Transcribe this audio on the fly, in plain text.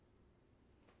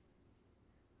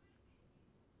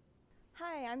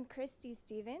Hi, I'm Christy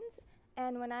Stevens,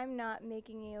 and when I'm not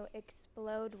making you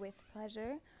explode with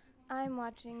pleasure, I'm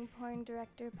watching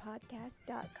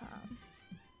PornDirectorPodcast.com.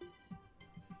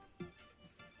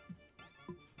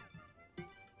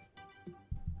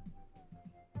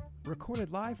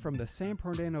 Recorded live from the San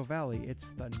Bernardino Valley,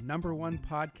 it's the #1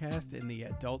 podcast in the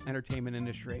adult entertainment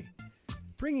industry,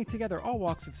 bringing together all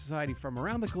walks of society from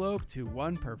around the globe to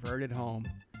one perverted home.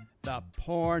 The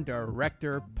Porn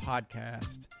Director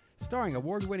Podcast, starring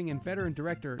award-winning and veteran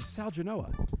director Sal Genoa,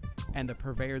 and the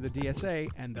purveyor of the DSA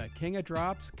and the king of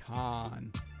drops,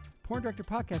 Khan. Porn Director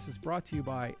Podcast is brought to you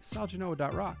by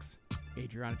SalGenoa.rocks,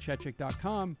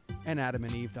 AdrianaChechik.com, and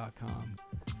AdamandEve.com.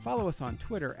 Follow us on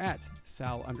Twitter at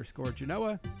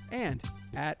Sal_Genoa and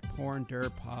at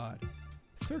PornDirPod.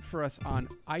 Search for us on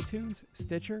iTunes,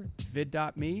 Stitcher,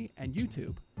 vid.me, and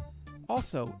YouTube.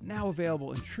 Also, now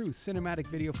available in true cinematic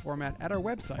video format at our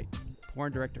website,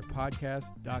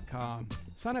 PornDirectorPodcast.com.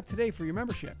 Sign up today for your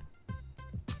membership.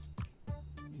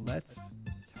 Let's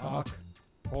talk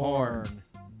porn.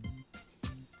 I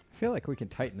feel like we can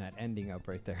tighten that ending up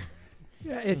right there.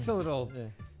 Yeah, it's a little... Yeah.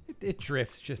 It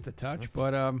drifts just a touch,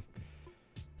 but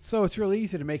so it's really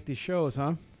easy to make these shows,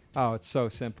 huh? Oh, it's so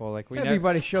simple. Like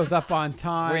everybody shows up on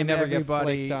time. We never get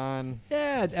everybody flaked on.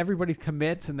 Yeah, everybody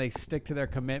commits and they stick to their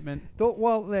commitment.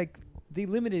 Well, like the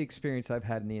limited experience I've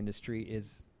had in the industry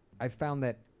is I've found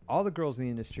that all the girls in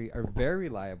the industry are very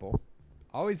reliable,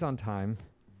 always on time.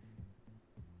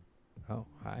 Oh,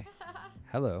 hi.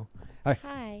 Hello.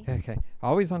 Hi. Okay.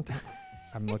 Always on time.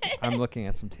 I'm looking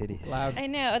at some titties. Loud. I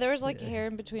know. There was like hair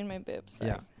in between my boobs.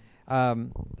 Sorry. Yeah.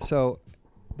 So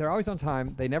they're always on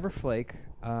time. They never flake.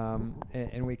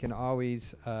 And we can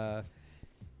always count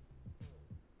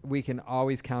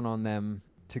on them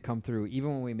to come through,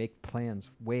 even when we make plans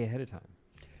way ahead of time.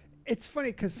 It's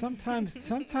funny because sometimes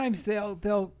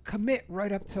they'll commit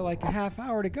right up to like a half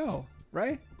hour to go,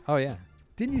 right? Oh yeah.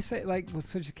 Didn't you say like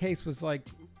such a case was like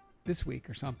this week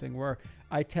or something where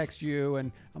I text you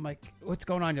and I'm like, what's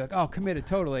going on? You're like, oh, committed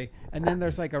totally. And then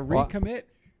there's like a recommit.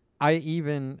 I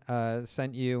even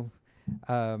sent you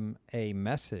a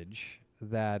message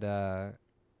that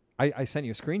I sent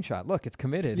you a screenshot. Look, it's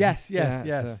committed. Yes.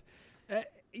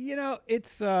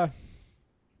 So.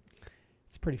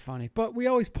 It's pretty funny, but we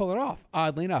always pull it off,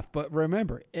 oddly enough. But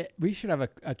remember, we should have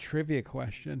a trivia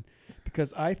question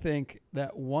because I think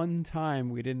that one time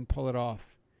we didn't pull it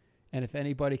off. And if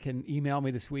anybody can email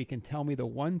me this week and tell me the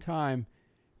one time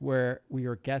where we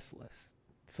were guestless.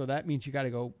 So that means you got to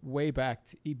go way back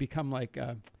to become like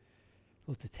a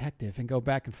little detective and go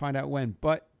back and find out when.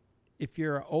 But if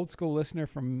you're an old school listener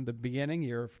from the beginning,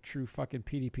 you're a true fucking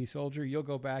PDP soldier, you'll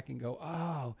go back and go,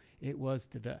 oh, it was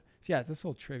today. So yeah, this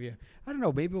whole trivia. I don't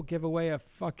know. Maybe we'll give away a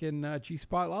fucking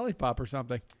G-Spot lollipop or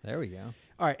something. There we go.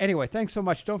 All right. Anyway, thanks so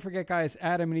much. Don't forget, guys,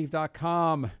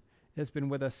 AdamandEve.com has been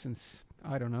with us since,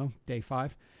 I don't know, day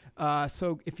 5.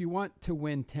 So if you want to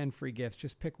win 10 free gifts,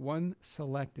 just pick one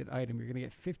selected item. You're going to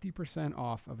get 50%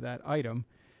 off of that item.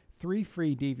 3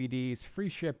 free DVDs, free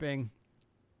shipping.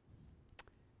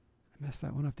 I messed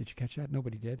that one up. Did you catch that?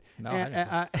 Nobody did. No, I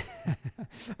didn't. All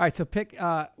right, so pick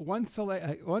one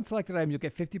selected item. You'll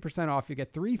get 50% off. You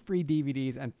get 3 free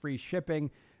DVDs and free shipping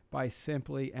by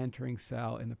simply entering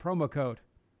Sal in the promo code.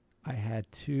 I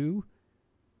had 2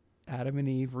 Adam and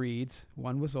Eve reads.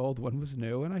 One was old, one was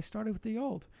new, and I started with the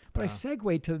old. But I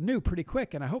segued to the new pretty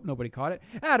quick, and I hope nobody caught it.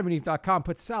 AdamandEve.com.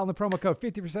 Put Sal in the promo code,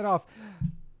 50% off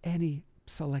any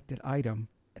selected item.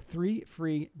 3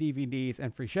 free DVDs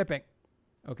and free shipping.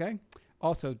 Okay?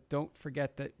 Also, don't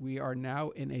forget that we are now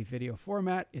in a video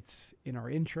format. It's in our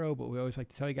intro, but we always like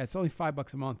to tell you guys it's only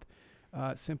 $5 a month.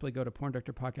 Simply go to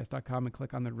PornDirectorPodcast.com and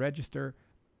click on the register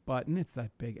button. It's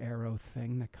that big arrow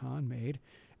thing that Khan made.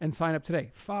 And sign up today.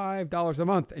 $5 a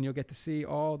month, and you'll get to see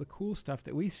all the cool stuff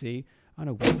that we see on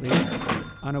a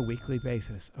weekly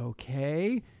basis.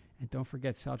 Okay? And don't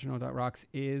forget, SalGenoa.rocks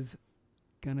is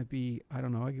going to be, I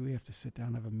don't know, we have to sit down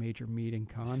and have a major meeting,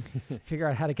 Khan, figure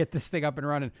out how to get this thing up and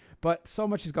running. But so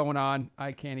much is going on,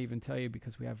 I can't even tell you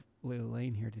because we have Lily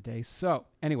Lane here today. So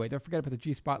anyway, don't forget about the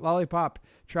G-Spot Lollipop,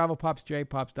 Travel Pops,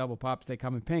 J-Pops, Double Pops. They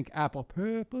come in pink, apple,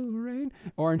 purple, rain,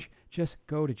 orange. Just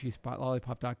go to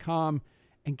gspotlollipop.com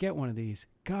and get one of these.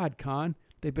 God, Khan,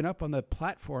 they've been up on the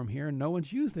platform here and no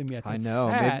one's used them yet. That's I know.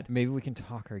 sad. Maybe we can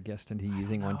talk our guest into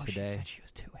using one today. She said she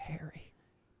was too hairy.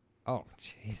 Oh,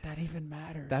 jeez. If that even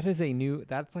matters.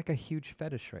 That's like a huge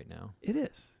fetish right now. It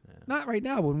is. Yeah. Not right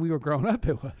now. When we were growing up,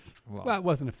 it was. Well, it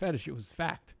wasn't a fetish. It was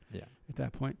fact. Yeah. At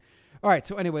that point. All right.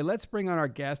 So anyway, let's bring on our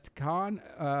guest. Khan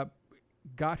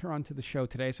got her onto the show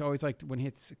today. So I always like to,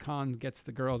 when Khan gets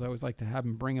the girls, I always like to have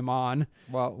him bring him on.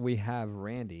 Well, we have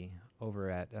Randy over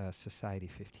at Society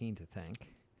 15 to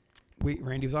thank.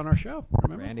 Randy was on our show,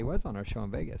 remember? Randy was on our show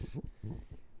in Vegas. Yeah,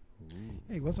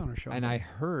 he was on our show. And I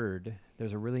heard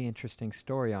there's a really interesting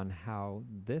story on how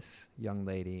this young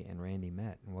lady and Randy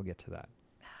met, and we'll get to that.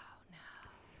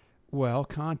 Well,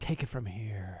 Con, take it from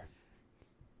here.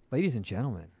 Ladies and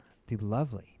gentlemen, the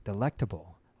lovely,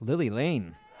 delectable Lily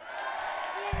Lane.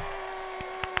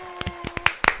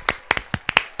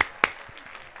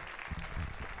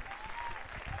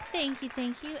 Thank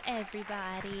you,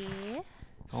 everybody.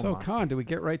 So, my. Con, do we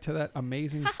get right to that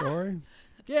amazing story?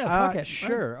 Yeah, fuck it.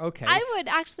 Sure, okay. I would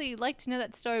actually like to know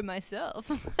that story myself.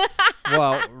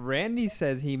 Well, Randy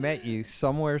says he met you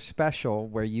somewhere special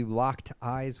where you locked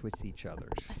eyes with each other.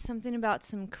 Something about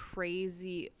some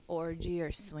crazy orgy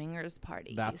or swingers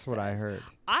party. That's he what I says. heard.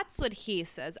 That's what he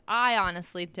says. I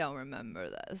honestly don't remember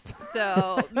this.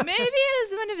 So maybe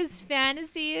it was one of his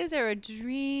fantasies or a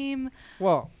dream.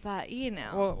 Well, But, you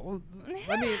know.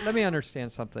 let me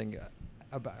understand something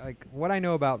about like what I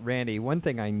know about Randy. One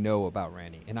thing I know about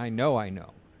Randy, and I know,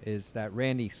 is that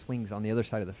Randy swings on the other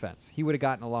side of the fence. He would have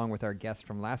gotten along with our guest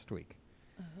from last week,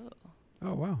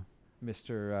 Oh, wow.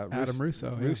 Mr. Adam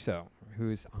Russo. yeah. Russo,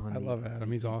 who's on I love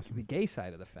Adam. He's awesome. the gay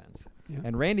side of the fence. Yeah.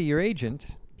 And Randy, your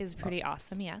agent, Is pretty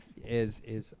awesome, yes.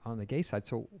 is on the gay side.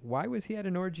 So why was he at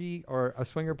an orgy or a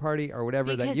swinger party or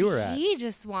whatever Because that you were at? he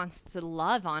just wants to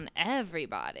love on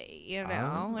everybody, you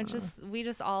know. We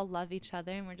just all love each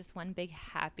other, and we're just one big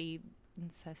happy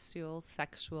incestual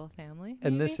sexual family.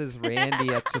 And maybe? this is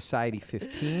Randy at Society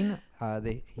 15.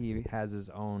 He has his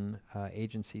own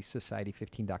agency,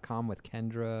 society15.com, with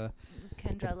Kendra.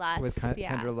 Lust.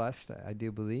 Yeah. Kendra Lust, I do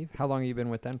believe. How long have you been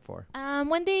with them for?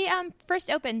 When they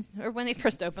first opened,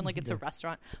 like it's a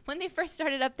restaurant. When they first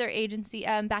started up their agency,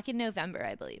 back in November,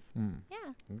 I believe.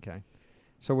 Yeah. Okay.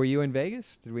 So were you in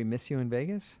Vegas? Did we miss you in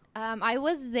Vegas? I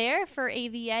was there for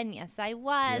AVN. Yes, I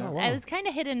was. Yeah, wow. I was kind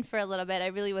of hidden for a little bit. I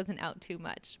really wasn't out too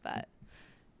much, but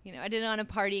you know, I didn't want to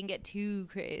party and get too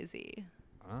crazy.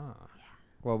 Ah.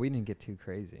 Well, we didn't get too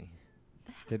crazy,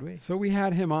 did we? So we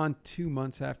had him on 2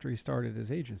 months after he started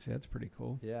his agency. That's pretty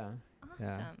cool. Yeah.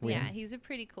 Awesome. Yeah, he's a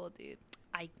pretty cool dude,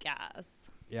 I guess.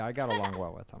 Yeah, I got along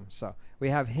well with him. So we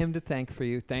have him to thank for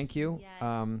you. Thank you. Yes.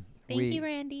 Thank you,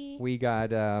 Randy.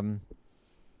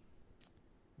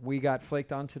 We got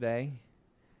flaked on today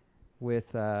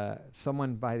with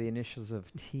someone by the initials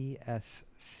of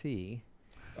TSC.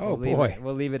 Oh, we'll boy.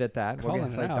 We'll leave it at that. We'll Calling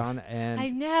get it flaked out. on. And I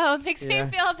know. It makes Yeah.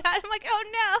 me feel bad. I'm like,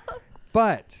 oh no.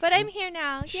 But I'm here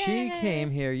now. she Yay.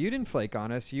 came here. You didn't flake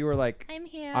on us. You were like, I'm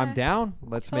here. I'm down.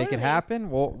 Let's make it Totally. happen.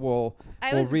 We'll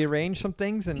rearrange some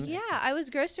things. And Yeah, I was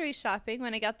grocery shopping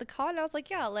when I got the call, and I was like,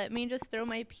 yeah, let me just throw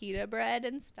my pita bread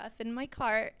and stuff in my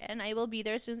cart, and I will be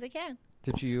there as soon as I can.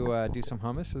 did you do some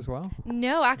hummus as well?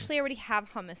 No, actually, I already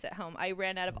have hummus at home. I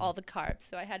ran out of all the carbs,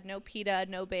 so I had no pita,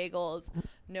 no bagels,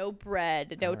 no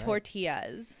bread, no All right.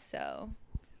 tortillas. So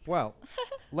Well,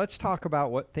 let's talk about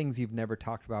what things you've never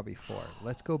talked about before.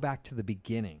 Let's go back to the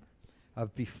beginning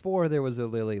of before there was a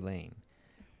Lily Lane.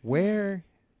 Where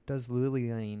does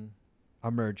Lily Lane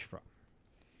emerge from?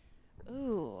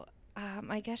 ooh,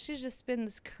 I guess she's just been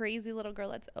this crazy little girl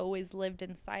that's always lived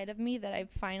inside of me that I've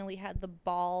finally had the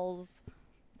balls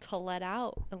to let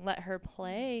out and let her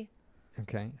play.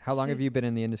 Okay. How long have She's- you been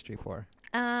in the industry for?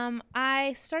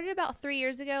 I started about 3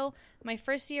 years ago. My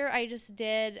first year, I just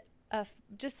did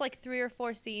just like 3 or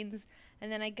 4 scenes,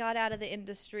 and then I got out of the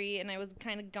industry, and I was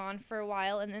kind of gone for a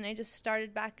while, and then I just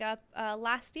started back up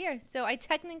last year. So I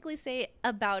technically say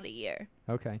about a year.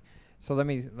 Okay. So let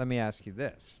me ask you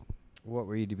this. What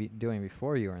were you doing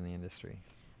before you were in the industry?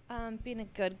 Being a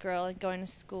good girl and going to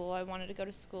school. I wanted to go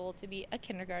to school to be a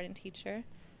kindergarten teacher.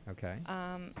 Okay.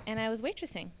 And I was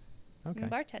waitressing Okay.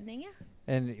 and bartending, yeah.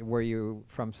 And were you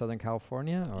from Southern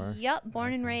California or? Yep,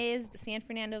 born and Okay. raised San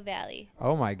Fernando Valley.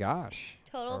 Oh my gosh.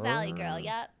 Total Valley girl, Oh.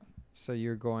 yep. So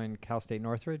you're going Cal State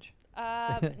Northridge? No,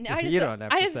 I just You don't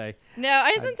have I to just, say. No, I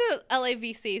just I- went to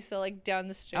LAVC, so like down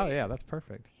the street. Oh yeah, that's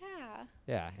perfect. Yeah.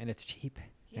 Yeah, and it's cheap,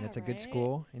 and Yeah, it's a good right?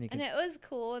 school, and you And can. it was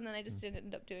cool, and then I just didn't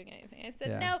end up doing anything. I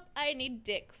said, Yeah. nope, I need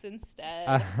dicks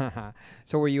instead.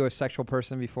 So were you a sexual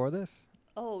person before this?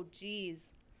 Oh,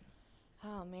 geez.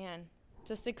 Oh, man.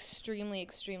 Just extremely,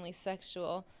 extremely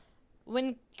sexual.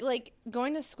 When, like,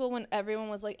 going to school when everyone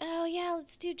was like, oh, yeah,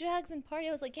 let's do drugs and party,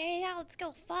 I was like, yeah, let's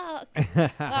go fuck.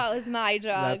 That was my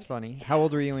drug. That's funny. How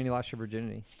old were you when you lost your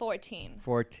virginity? 14.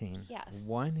 14. Yes.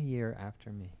 1 year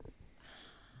after me.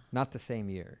 Not the same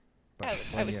year. But I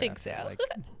 1 would year think after, so. like,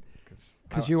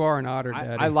 Because you are an otter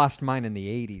daddy. I lost mine in the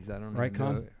 80s. I don't Right, know.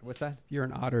 Con? What's that? You're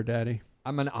an otter daddy.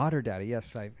 I'm an otter daddy.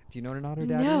 Yes, do you know what an otter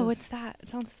daddy is? No, what's that? It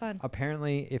sounds fun.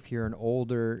 Apparently, if you're an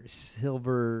older,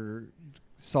 silver,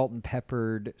 salt and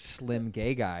peppered, slim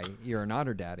gay guy, you're an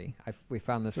otter daddy. We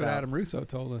found this That's what out. Adam Russo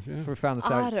told us. Yeah. We found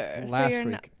this Otter. out So last you're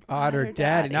week. not- Otter Otter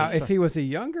daddy. Now, daddy. if he was a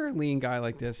younger, lean guy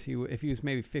like this, if he was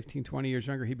maybe 15, 20 years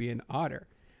younger, he'd be an otter.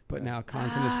 But now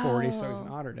Khan's in his 40s, so he's an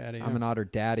otter daddy. I'm an otter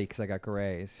daddy because I got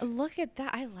grays. Look at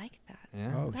that. I like that.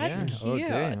 Yeah. Oh, That's yeah. Oh, cute.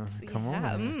 damn. Come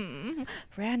Yeah. on.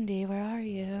 Randy, where are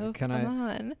you? Can Come I-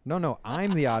 on. No,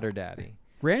 I'm the otter daddy.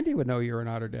 Randy would know you're an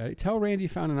otter daddy. Tell Randy you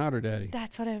found an otter daddy.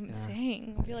 That's what I'm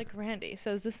saying. I feel like Randy.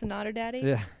 So is this an otter daddy?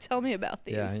 Yeah. Tell me about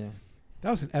these. Yeah.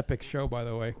 That was an epic show, by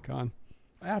the way, Khan.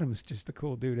 Adam's just a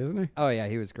cool dude, isn't he? Oh yeah,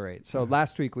 he was great. So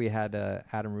last week we had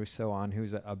Adam Russo on,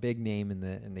 who's a big name in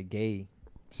the gay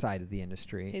side of the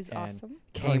industry. He's and awesome.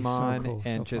 Came he's so on cool,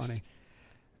 and so just funny.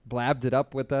 blabbed it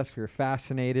up with us. We were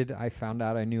fascinated. I found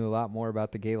out I knew a lot more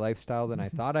about the gay lifestyle than I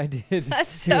thought I did.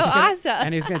 That's He so was gonna- awesome.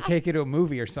 And he's going to take you to a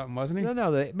movie or something, wasn't he?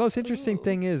 No. The most interesting Ooh.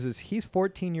 thing is he's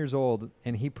 14 years old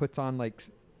and he puts on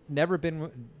never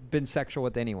been sexual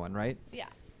with anyone, right? Yeah.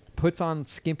 Puts on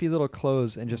skimpy little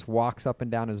clothes and just walks up and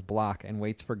down his block and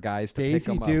waits for guys to pick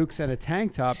Daisy him up. Dukes and a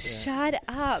tank top. Shut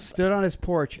up. Stood on his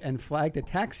porch and flagged a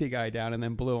taxi guy down and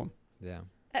then blew him. Yeah.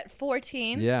 At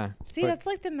 14? Yeah. See, But- that's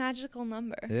like the magical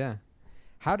number. Yeah.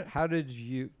 How did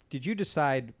you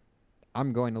decide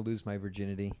I'm going to lose my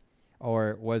virginity?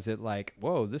 Or was it like,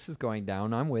 whoa, this is going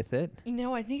down, I'm with it?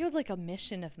 No, I think it was like a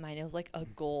mission of mine. It was like a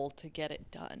goal to get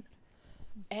it done.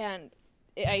 And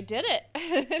I did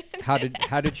it. How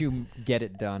did you get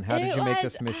it done? How did It you make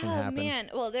was- this mission happen? Oh man,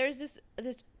 well, there's this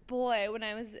boy when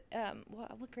I was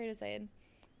what grade was I in?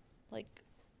 Like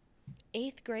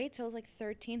 8th grade, so I was like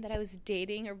 13 that I was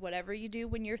dating or whatever you do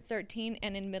when you're 13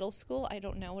 and in middle school. I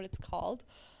don't know what it's called.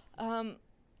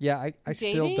 Yeah, I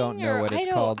still don't Dating know or what it's I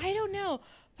don't, called. I don't know.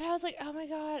 But I was like, oh my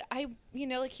God,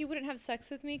 like he wouldn't have sex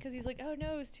with me because he's like, oh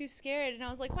no, I was too scared. And I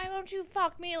was like, why won't you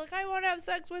fuck me? Like, I want to have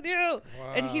sex with you.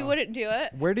 And he Wow. wouldn't do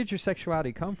it. Where did your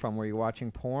sexuality come from? Were you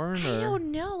watching porn? I Or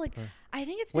don't know. Like, I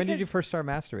think it's because when did you first start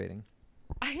masturbating?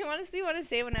 I honestly want to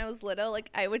say when I was little, like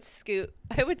I would scoot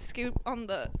on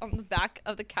the back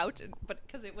of the couch, but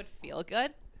because it would feel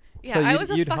good. Yeah, So I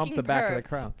was a you'd fucking hump the back of the perv.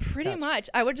 crowd. Pretty couch. much,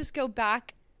 I would just go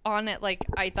back on it like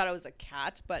I thought I was a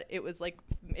cat, but it was like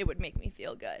it would make me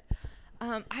feel good.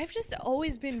 I've just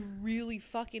always been really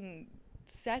fucking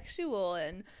sexual,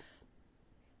 and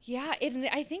yeah,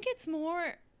 I think it's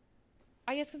more.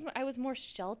 I guess because I was more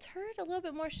sheltered, a little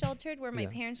bit more sheltered, where my Yeah.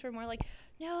 parents were more like,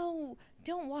 no,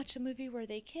 don't watch a movie where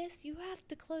they kiss. You have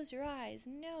to close your eyes.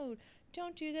 No,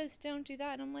 don't do this, don't do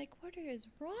that. And I'm like, what is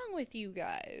wrong with you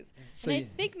guys? So and I you-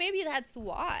 think maybe that's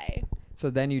why. So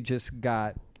then you just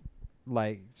got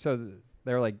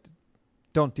they're like,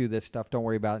 don't do this stuff. Don't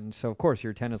worry about it. And so of course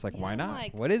your attendant's like, why Yeah, not?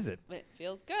 like- What is it? It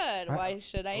feels good. Why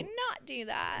should I not do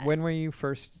that? When were you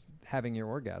first having your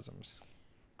orgasms?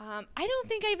 I don't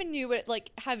think I even knew what like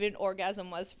having an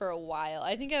orgasm was for a while.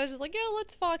 I think I was just like, yeah,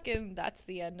 let's fuck, and that's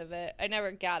the end of it. I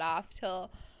never got off till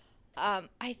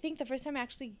I think the first time I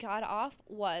actually got off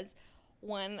was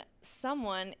when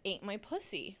someone ate my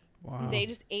pussy. Wow. They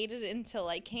just ate it until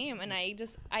I came, and I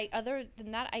other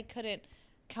than that I couldn't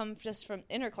come just from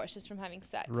intercourse, just from having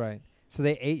sex. Right. So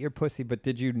they ate your pussy, but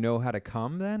did you know how to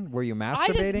come then? Were you I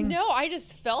masturbating? I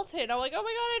just felt it. I'm like, oh my God,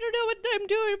 I don't know what I'm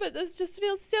doing, but this just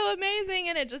feels so amazing,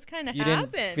 and it just kind of You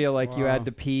happened. didn't feel like you Wow. had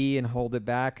to pee and hold it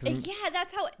back? 'Cause Yeah,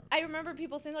 that's how I remember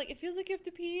people saying like it feels like you have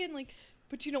to pee and like,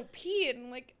 but you don't pee, and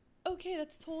I'm like, okay,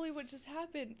 that's totally what just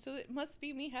happened. So it must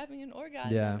be me having an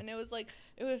orgasm. Yeah. And it was like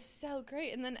it was so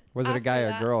great. And then was it a after guy or a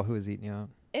that- girl who was eating you out?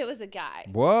 It was a guy.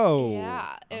 Whoa.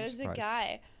 Yeah, it I'm was surprised. a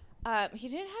guy. He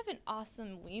didn't have an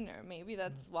awesome wiener. Maybe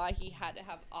that's why he had to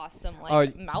have awesome like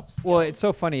Oh, mouth skills. Well, it's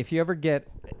so funny. If you ever get,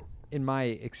 in my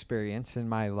experience, in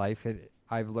my life,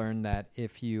 I've learned that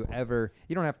if you ever,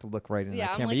 you don't have to look right into yeah,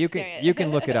 that I'm camera. like You staring can at you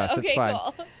can look at us. okay, It's fine.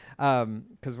 Cool.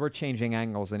 Because we're changing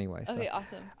angles anyway. So. Okay,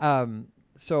 awesome.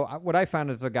 So what I found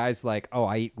is the guy's like, oh,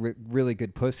 I eat really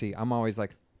good pussy. I'm always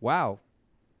like, wow,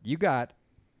 you got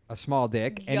a small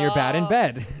dick and you're bad in Yo.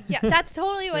 bed. Yeah, that's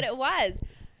totally what it was.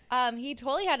 He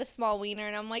totally had a small wiener,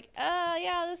 and I'm like,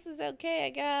 yeah, this is okay, I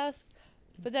guess.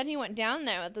 But then he went down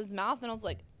there with his mouth, and I was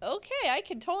like, okay, I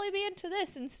could totally be into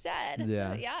this instead.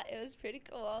 Yeah. Yeah, it was pretty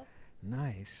cool.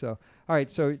 Nice. So, all right.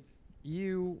 So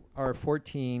you are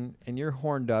 14 and you're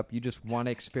horned up. You just want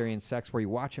to experience sex. Were you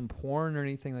watching porn or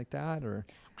anything like that? Or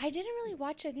I didn't really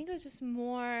watch it. I think it was just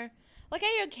more like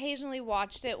I occasionally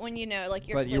watched it when like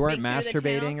you're. but you weren't flipping through the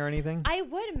masturbating channels. or anything? I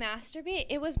would masturbate.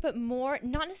 It was, but more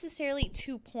not necessarily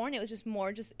to porn. It was just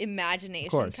more just imagination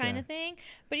course, kind yeah. of thing.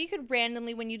 But you could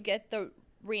randomly, when you'd get the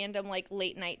random like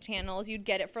late night channels. You'd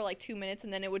get it for like 2 minutes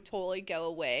and then it would totally go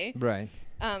away. Right.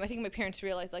 I think my parents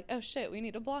realized like, oh shit, we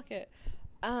need to block it.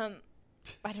 I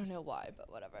don't know why,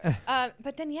 but whatever.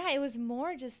 But then yeah, it was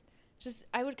more just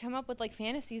I would come up with like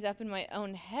fantasies up in my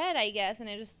own head, I guess, and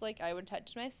I would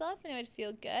touch myself and it would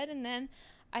feel good, and then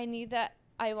I knew that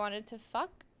I wanted to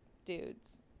fuck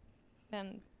dudes,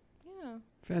 and yeah.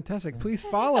 Fantastic. Please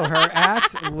follow her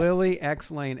at Lily X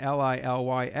Lane,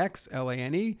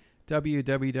 LILYXLANE,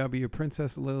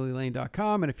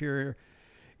 www.princesslilylane.com. And if you're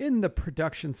in the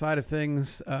production side of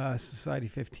things,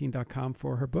 society15.com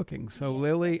for her booking. So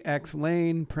Lily X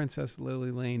Lane,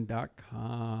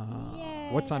 princesslilylane.com. Yay,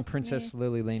 What's on that's me.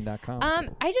 princesslilylane.com?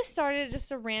 I just started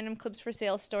just a random clips for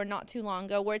sale store not too long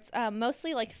ago where it's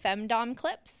mostly like femdom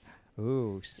clips.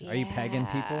 Ooh, are you pegging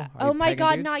people? Are Oh you my pegging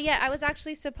God, dudes? not yet. I was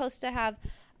actually supposed to have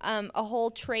a whole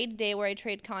trade day where I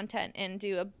trade content and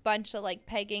do a bunch of like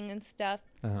pegging and stuff.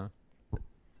 Uh-huh.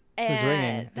 And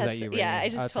ringing? Is that that's- you yeah, ringing? I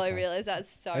just Oh, it's totally okay. realized that.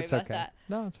 Sorry That's about okay. that.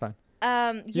 No, it's fine.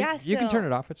 Yeah, You can turn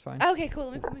it off. It's fine. Okay, cool.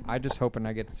 Let me put my I'm just hoping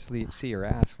I get to see your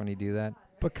ass when you do that.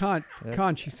 But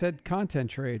she said content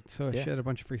trade, so Yeah. she had a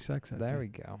bunch of free sex. There we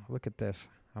go. Look at this.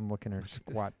 I'm looking at her Look at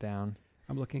this. squat down.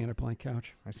 I'm looking at her blank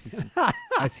couch. I see some.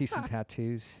 I see some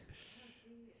tattoos.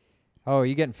 Oh, are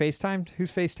you getting FaceTimed?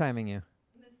 Who's FaceTiming you?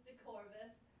 Mr. Corvus.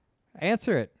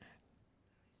 Answer it.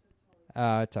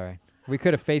 It's all right. We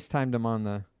could have FaceTimed him on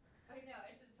the.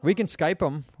 We can Skype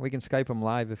him. We can Skype him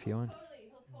live if you want. He'll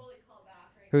totally call back.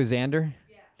 Right? Who's Xander?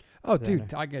 Oh,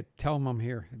 Xander. dude, tell him I'm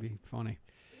here. It'd be funny.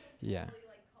 Yeah.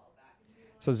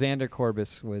 So Xander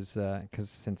Corbus was because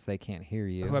since they can't hear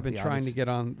you, Who I've been the trying to obvious- get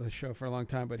on the show for a long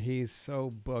time, but he's so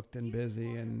booked and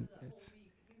busy, and it's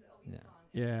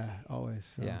Yeah. always.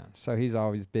 So. Yeah. So he's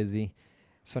always busy.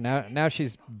 So now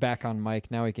she's back on mic.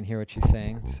 Now we can hear what she's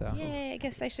saying. So Yay, I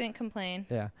guess I shouldn't complain.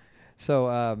 yeah. So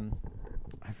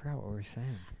I forgot what we were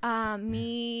saying.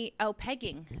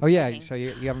 Pegging. Oh yeah. Pegging. So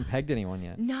you haven't pegged anyone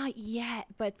yet. Not yet,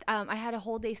 but I had a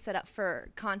whole day set up for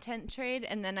content trade,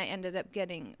 and then I ended up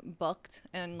getting booked,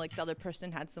 and like the other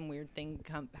person had some weird thing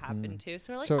happen too.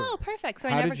 So we're like, So oh, perfect. So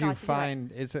I How never did got you to do it.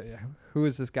 find? Who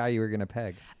is this guy you were gonna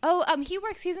peg? Oh,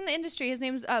 he's in the industry. His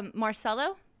name's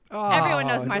Marcelo. Oh, Everyone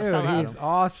knows dude, Marcelo. he's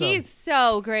awesome. He's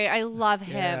so great. I love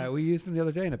yeah, him. we used him the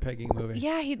other day in a pegging movie.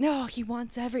 Yeah, he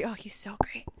wants he's so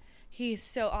great. He's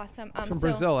so awesome. From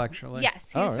Brazil, actually. Yes,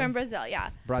 he's Oh, really? from Brazil. Yeah.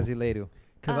 Brasileiro.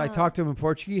 Because I talked to him in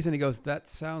Portuguese, and he goes, "That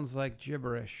sounds like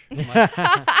gibberish." I'm like,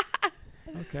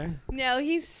 okay. No,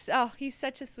 he's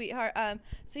such a sweetheart.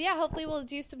 So yeah, hopefully we'll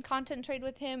do some content trade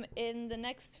with him in the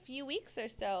next few weeks or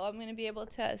so. I'm gonna be able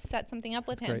to set something up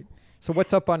with him. Great. So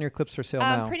what's up on your clips for sale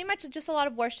now? Pretty much just a lot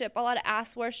of worship, a lot of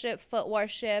ass worship, foot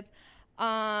worship,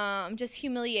 just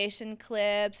humiliation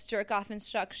clips, jerk off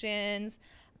instructions.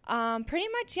 Pretty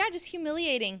much, yeah, just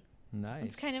humiliating. Nice.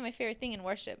 It's kind of my favorite thing in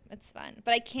worship. It's fun,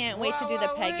 but I can't wait to do the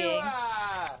pegging.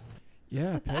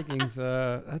 Yeah, pegging's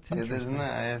that's It is interesting.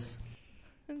 nice.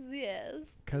 Yes.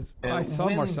 Because I saw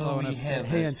when Marcelo do and we have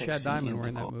he a and Chad sexy Diamond were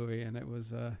in that interval? movie, and it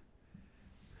was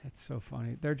it's so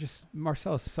funny.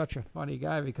 Marcelo's such a funny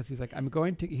guy because he's like,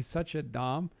 he's such a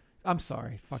dom. I'm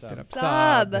sorry, fucked it up.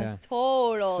 Sub. yeah.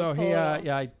 Total. So total. he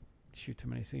I shoot too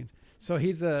many scenes. So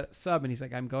he's a sub, and he's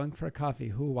like, I'm going for a coffee.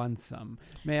 Who wants some?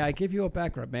 May I give you a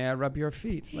back rub? May I rub your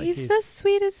feet? Like He's the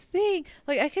sweetest thing.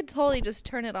 Like, I could totally just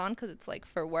turn it on because it's like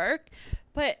for work.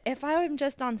 But if I'm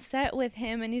just on set with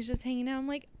him and he's just hanging out, I'm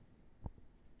like,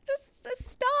 just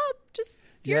stop. Just,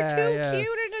 you're Yeah, too yeah. cute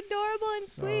and adorable and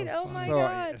So sweet. Oh my so,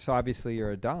 God. so obviously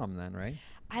you're a dom then, right?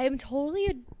 I am totally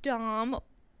a dom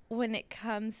when it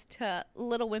comes to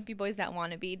little wimpy boys that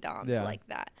want to be domed like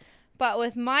that. But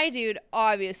with my dude,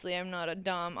 obviously I'm not a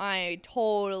dom. I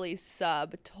total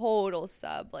sub.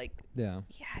 Like, Yeah.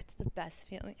 yeah, it's the best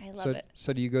feeling. I love So it.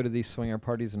 so do you go to these swinger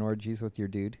parties and orgies with your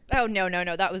dude? Oh no,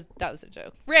 that was a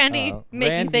joke. Randy making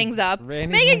Randy- things up,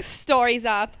 Randy making ma- stories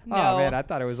up. No, Oh man, I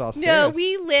thought it was all serious. no,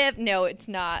 we live. No, it's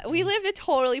not. We live a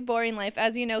totally boring life.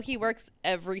 As you know, he works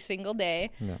every single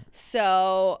day. No.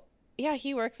 So yeah,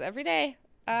 he works every day.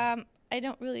 I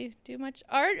don't really do much.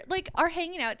 Our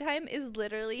hanging out time is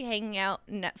literally hanging out,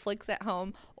 Netflix at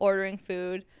home, ordering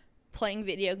food, playing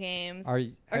video games, or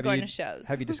going to shows.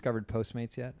 Have you discovered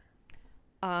Postmates yet?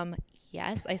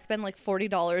 Yes, I spend like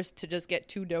 $40 to just get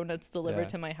 2 donuts delivered Yeah.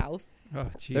 to my house. Oh,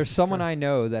 Jesus There's someone Christ. I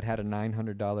know that had a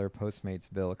 $900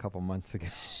 Postmates bill a couple months ago.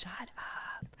 Shut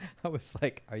up, I was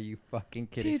like, "Are you fucking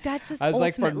kidding?" dude. That's just I was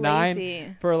like, ultimate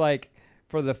lazy.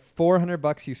 for the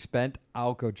 $400 you spent,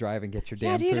 I'll go drive and get your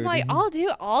Yeah, damn dude. food. I'm like, I'll do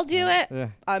it. Yeah.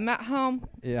 I'm at home.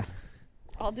 Yeah.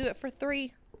 I'll do it for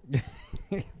 $3.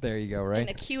 There you go. in Right.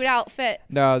 a cute outfit.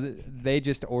 No, they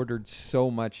just ordered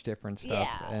so much different stuff,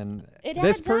 Yeah. and It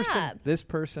this adds up.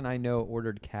 person I know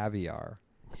ordered caviar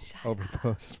over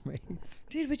Postmates.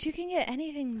 Dude, but you can get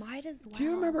anything, might as well. Do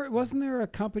you remember? Wasn't there a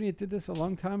company that did this a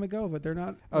long time ago? But they're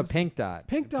not. Oh, was- Pink Dot.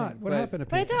 Pink Dot. What but- happened to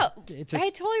But I Pink Dot? thought, It just- I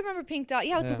totally remember Pink Dot.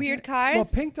 Yeah, with Yeah. the weird cars. Well,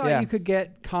 Pink Dot, Yeah. you could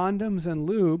get condoms and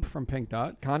lube from Pink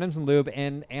Dot. Condoms and lube,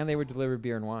 and they would deliver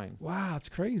beer and wine. Wow, it's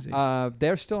crazy.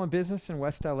 They're still in business in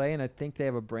West LA, and I think they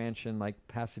have a branch in like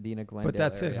Pasadena, Glendale.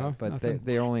 that's it, area, huh? But Nothing.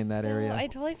 they're only in that So area. I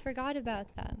totally forgot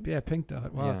about them. yeah, Pink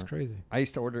Dot. Wow, Yeah. it's crazy. I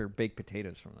used to order baked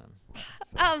potatoes from them.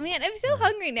 Oh man, I'm so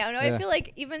hungry now. No, Yeah. I feel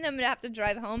like even though I'm gonna have to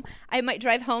drive home, I might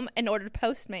drive home and order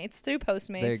Postmates through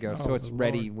Postmates. There you go. Oh, So it's good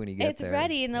ready Lord. when you get It's there.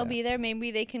 ready and they'll Yeah. be there. Maybe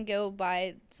they can go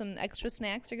buy some extra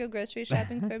snacks or go grocery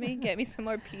shopping for me. Get me some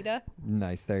more pita.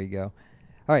 Nice. There you go. All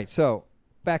right. So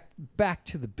back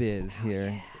to the biz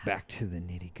here. Back to the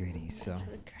nitty gritty. So To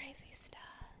the crazy stuff.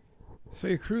 So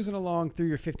you're cruising along through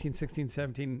your 15, 16,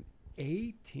 17,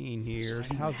 18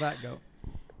 years. How's that go?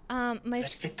 My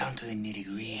Let's get down to the nitty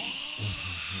gritty.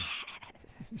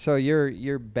 so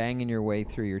you're banging your way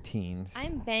through your teens.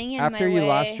 I'm banging After my you way.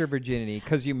 lost your virginity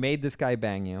because you made this guy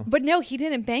bang you. But no, he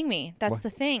didn't bang me. That's What? the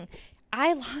thing.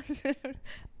 I lost it.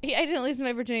 I didn't lose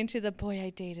my virginity to the boy I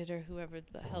dated or whoever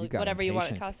the hell, You got whatever you want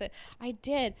to impatient. call it. I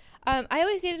did. I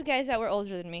always dated guys that were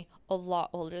older than me, a lot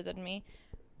older than me.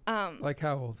 Like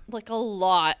how old? Like a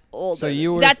lot older. So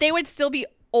you were that they would still be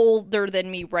older than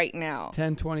me right now.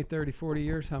 10, 20, 30, 40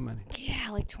 years? How many?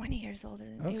 Yeah, like 20 years older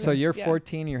than me. Okay. It So was- you're yeah.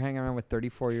 14. You're hanging around with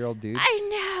 34-year-old dudes. I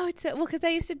know. It's well, because I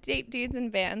used to date dudes in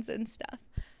bands and stuff.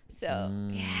 So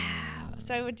yeah.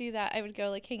 So I would do that. I would go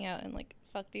like hang out and like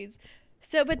fuck dudes.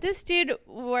 So, but this dude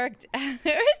worked. It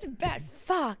was bad.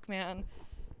 Fuck, man.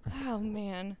 Oh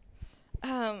man.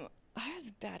 I was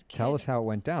a bad kid. Tell us how it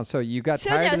went down. So you got So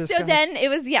tired no. of this So guy? then it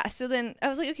was So then I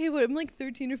was like, okay, well, I'm like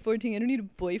 13 or 14. I don't need a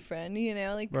boyfriend. You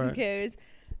know, like who Right. cares?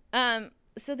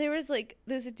 So there was like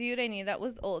this dude I knew that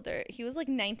was older. He was like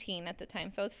 19 at the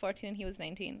time. So I was 14 and he was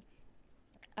 19.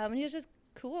 And he was just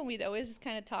cool, and we'd always just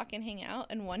kind of talk and hang out.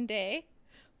 And one day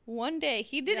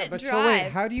he didn't but drive. so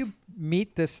wait, how do you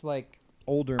meet this like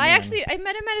older man? I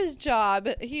met him at his job.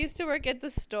 He used to work at the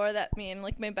store that me and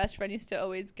like my best friend used to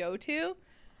always go to.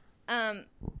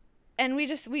 And we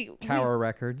Tower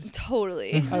Records.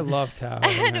 totally. I love Tower.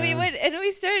 And man.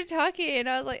 we started talking, and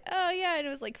I was like, oh yeah, and it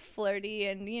was like flirty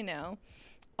and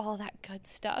all that good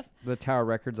stuff. The Tower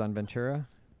Records on Ventura.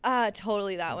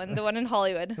 Totally that one, the one in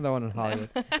Hollywood. The one in Hollywood.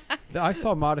 I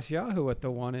saw Modest Yahoo at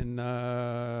the one in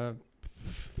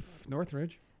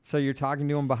Northridge. So you're talking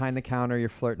to him behind the counter. You're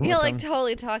flirting Yeah, with like him.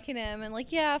 totally talking to him and like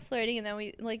flirting, and then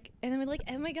we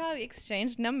oh my god, we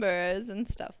exchanged numbers and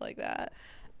stuff like that.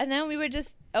 And then we would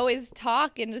just always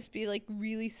talk and just be like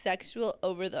really sexual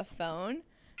over the phone.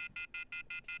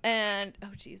 And oh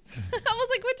jeez, I was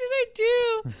like, what did I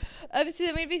do? So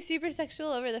then we'd be super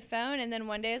sexual over the phone, and then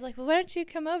one day I was like, well, why don't you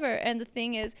come over? And the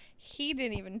thing is, he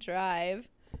didn't even drive,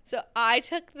 so I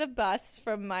took the bus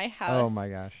from my house Oh my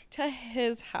gosh, to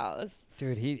his house.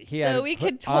 dude, he So had we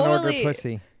could on order totally-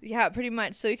 pussy. Yeah, pretty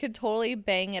much. So we could totally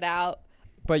bang it out.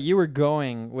 But you were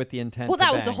going with the intent. Well, to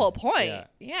that was the bang. whole point. Yeah.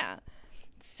 Yeah.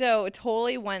 So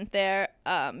totally went there,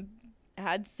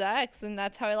 had sex, and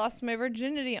that's how I lost my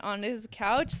virginity on his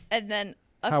couch. And then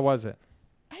How was it?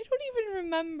 I don't even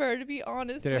remember, to be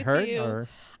honest Did with it hurt you. or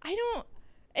I don't.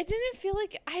 It didn't feel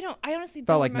like I honestly Felt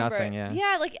don't like remember. nothing, yeah.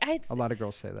 Yeah, like a lot of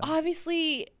girls say that?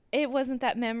 obviously it wasn't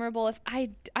that memorable. If I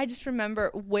just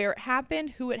remember where it happened,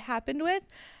 who it happened with,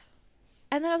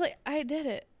 and then I was like, I did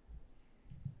it.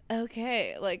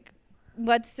 Okay, like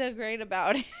what's so great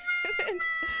about it?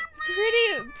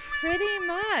 pretty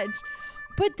much.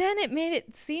 But then it made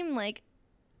it seem like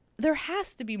there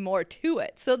has to be more to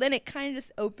it. So then it kind of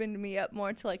just opened me up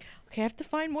more to like, okay, I have to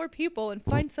find more people and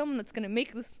find someone that's going to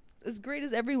make this as great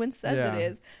as everyone says Yeah. it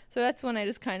is. So that's when I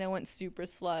just kind of went super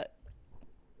slut.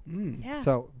 Yeah.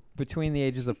 So between the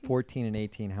ages of 14 and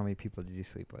 18, how many people did you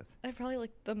sleep with? I probably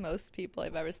like the most people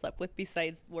I've ever slept with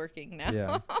besides working now.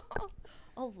 Yeah.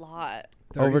 A lot.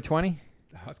 30? Over 20?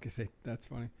 I was gonna say that's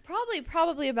funny.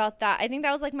 Probably about that. I think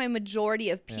that was like my majority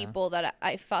of people that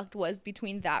I fucked was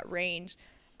between that range.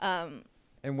 And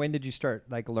when did you start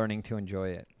like learning to enjoy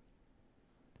it?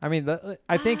 I mean,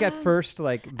 I think at first,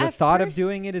 like the at thought of first-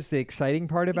 doing it is the exciting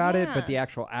part about it, but Yeah. the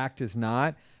actual act is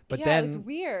not. But Yeah, it was then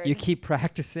weird. you keep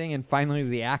practicing, and finally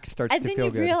the act starts And to then feel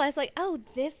you good. realize, like, oh,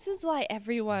 this is why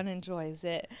everyone enjoys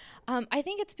it. I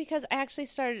think it's because I actually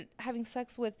started having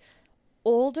sex with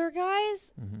older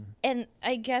guys, Mm-hmm. and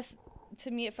I guess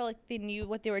to me, it felt like they knew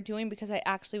what they were doing because I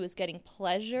actually was getting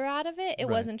pleasure out of it. It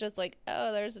Right. wasn't just like,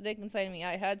 oh, there's a dick inside of me.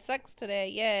 I had sex today.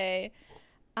 Yay.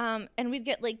 And we'd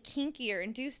get like kinkier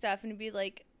and do stuff, and it'd be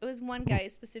like, it was one guy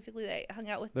specifically that I hung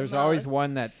out with. There's the always most.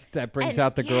 one that brings And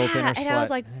out the girl's inner and slut. I was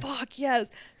like, fuck yes.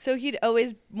 So he'd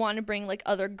always want to bring like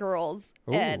other girls.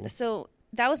 Ooh. And so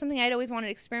that was something I'd always wanted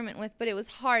to experiment with, but it was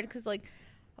hard because like,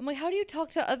 I'm like, how do you talk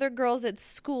to other girls at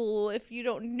school if you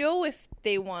don't know if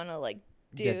they want to like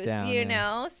do, Get down, you yeah.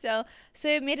 know? So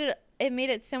it made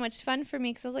it so much fun for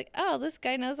me because I was like, oh, this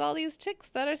guy knows all these chicks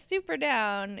that are super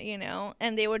down, you know?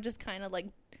 And they were just kind of like,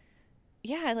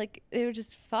 yeah, like they would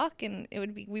just fuck, and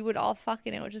we would all fuck,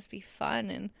 and it would just be fun,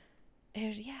 and it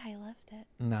was, yeah, I loved it.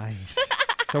 Nice.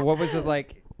 So what was it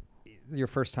like your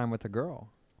first time with a girl?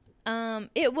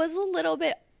 It was a little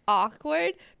bit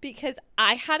awkward because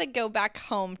I had to go back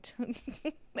home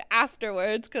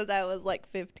afterwards because I was like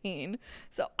 15.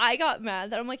 So I got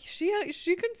mad that I'm like, she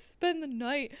can spend the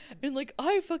night, and like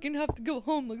I fucking have to go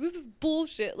home. Like, this is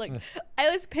bullshit. Like, I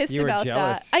was pissed You were about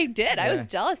jealous. that. I did. I Yeah. was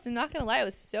jealous. I'm not gonna lie. I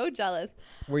was so jealous.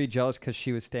 Were you jealous because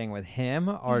she was staying with him,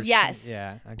 or Yes.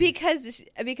 yeah, okay. Because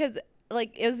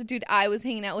like it was the dude I was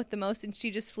hanging out with the most, and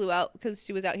she just flew out because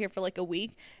she was out here for like a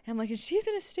week, and I'm like, and she's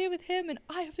gonna stay with him, and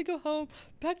I have to go home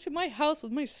back to my house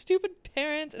with my stupid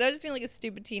parents, and I was just feeling like a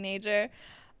stupid teenager.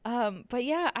 But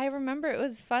yeah, I remember it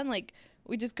was fun, like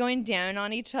we just going down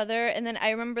on each other, and then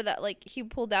I remember that like he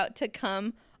pulled out to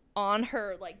come on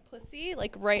her like pussy,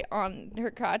 like right on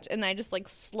her crotch, and I just like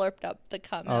slurped up the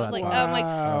cum. Oh, I was that's like, awesome. oh my,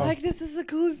 Wow. like this is the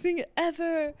coolest thing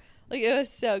ever. Like, it was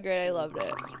so great. I loved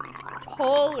it.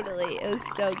 Totally. It was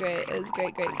so great. It was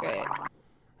great, great, great.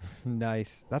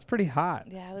 Nice. That's pretty hot.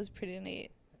 Yeah, it was pretty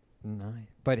neat. Nice.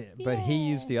 But he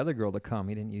used the other girl to come.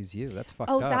 He didn't use you. That's fucked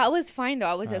Oh, up. that was fine, though.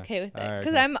 I was Ah, okay with it. alright,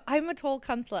 Because okay. I'm a total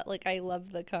cum slut. Like, I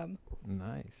love the cum.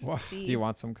 Nice. Wow. Do you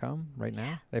want some cum right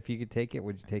now? If you could take it,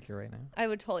 would you take it right now? I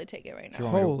would totally take it right Do you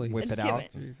now. want me to Holy whip Just it give out?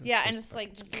 it. Yeah, and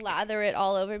just lather it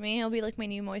all over me. It'll be like my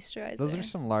new moisturizer. Those are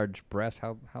some large breasts.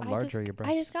 How large are your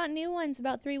breasts? I just got new ones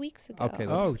about 3 weeks ago. Okay,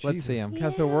 Oh, let's see Jesus. them.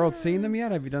 Has the world seen them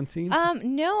yet? Have you done scenes?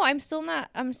 No, I'm still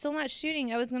not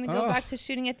shooting. I was gonna go Oh. back to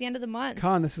shooting at the end of the month.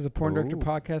 Con, this is a Porn Director Ooh.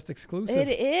 podcast exclusive.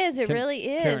 It is. It Can- really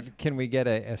is. Can we get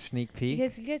a sneak peek? You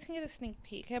guys can get a sneak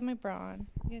peek. I have my bra on.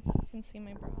 You guys can see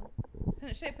my bra.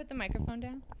 Should I put the microphone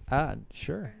down?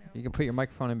 Sure. You can put your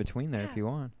microphone in between there if Yeah. you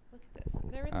want. Look at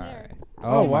this. They're in All there. right.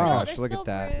 Oh, Oh, wow. my gosh! They're Look still at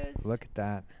that! bruised. Look at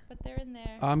that! But they're in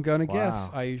there. I'm going to guess.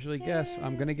 Wow. I usually guess.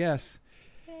 I'm going to guess.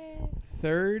 Yay.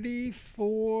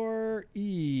 34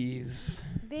 E's.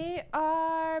 They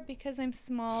are, because I'm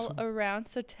small around,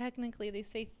 so technically they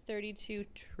say 32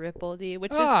 triple D,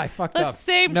 which is I fucked the up.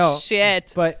 same No,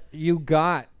 shit. But you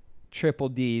got triple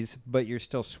D's, but you're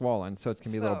still swollen, so it's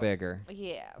gonna be a little So- bigger.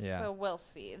 Yeah, Yeah. so we'll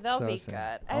see. They'll So be it's,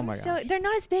 good. oh my gosh. They're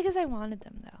not as big as I wanted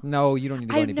them, though. No, you don't need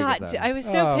to go I'm any bigger not. than that. I was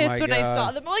so Oh my pissed when I saw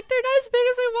God. them. I'm like, they're not as big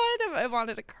as I wanted them. I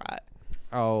wanted to cry.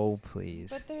 Oh, please.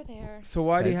 But they're there. So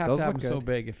why do you have Those to have look them so good.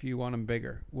 big if you want them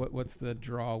bigger? What's the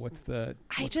draw? What's I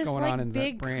what's just going like on in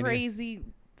big, that brand? crazy,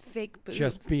 fake boobs.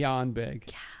 Just beyond big.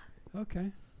 Yeah.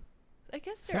 Okay. I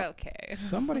guess they're So- okay.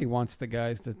 Somebody wants the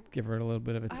guys to give her a little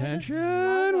bit of just attention.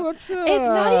 love 'em. What's up? It's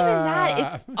not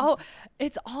even that.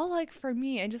 It's all like for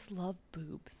me. I just love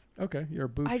boobs. Okay, you're a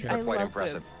boob I chick. Quite love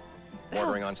impressive. boobs.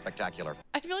 Bordering on spectacular.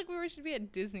 I feel like we should be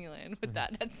at Disneyland with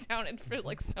that. That sounded for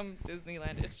like some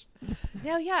Disneylandish.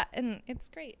 No, yeah, and it's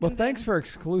great. Well, And thanks then- for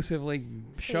exclusively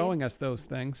showing us those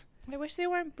things. I wish they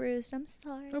weren't bruised. I'm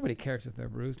sorry. Nobody cares if they're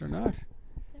bruised or not.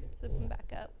 Zip them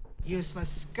back up.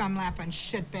 Useless scumlapping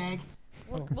shitbag.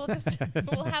 We'll just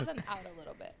we'll have them out a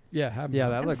little bit. Yeah, have Yeah,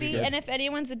 them. that And looks see, good. and if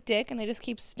anyone's a dick and they just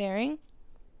keep staring,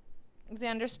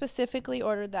 Xander specifically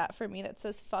ordered that for me that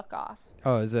says "fuck off."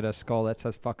 Oh, is it a skull that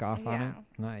says "fuck off" on it? Yeah.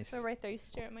 Nice. So right there, you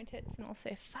stare at my tits and I'll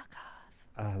say "fuck off."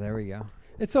 Ah, there we go.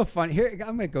 It's so funny. Here,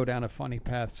 I'm gonna go down a funny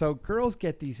path. So girls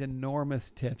get these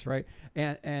enormous tits, right?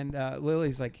 And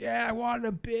Lily's like, "Yeah, I wanted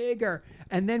them bigger."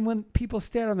 And then when people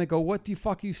stare at them, they go, "What the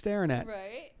fuck are you staring at?"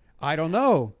 Right? I don't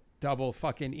know. Double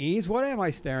fucking E's. What am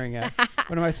I staring at?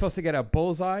 What am I supposed to get a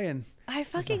bullseye? And I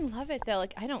fucking love it though.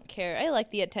 Like I don't care. I like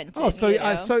the attention. oh, so you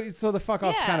know? so the fuck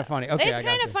off's kind of funny. Okay, it's I got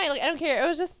kind you. of funny. Like I don't care. It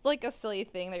was just like a silly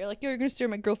thing that you're like, you're gonna stare at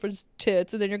my girlfriend's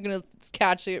tits, and then you're gonna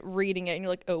catch it reading it, and you're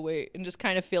like, oh wait, and just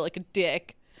kind of feel like a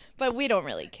dick. But we don't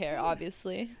really care,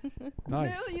 obviously.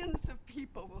 Nice. Millions of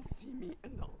people will see me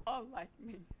and they'll all like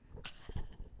me.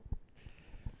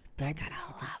 That-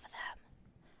 I love them.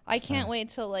 I can't wait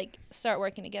to like start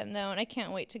working again though, and I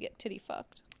can't wait to get titty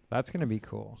fucked. That's gonna be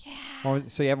cool. Yeah.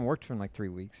 So you haven't worked for in like 3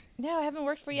 weeks. No, I haven't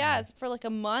worked for it's for like a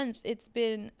month. It's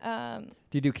been Do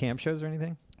you do camp shows or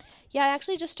anything? Yeah, I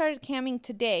actually just started camming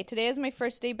today. Today is my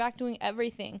first day back doing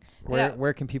everything.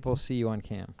 Where can people see you on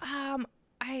cam?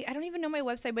 I don't even know my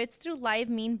website, but it's through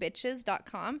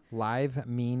livemeanbitches.com. Live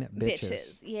Mean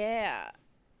Bitches. Yeah.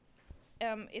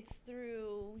 It's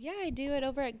through, I do it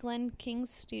over at Glenn King's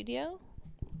studio.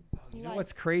 You know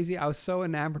what's crazy? I was so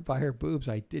enamored by her boobs,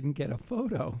 I didn't get a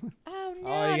photo. Oh, no. you're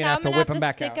gonna Now have I'm to going to whip have 'em to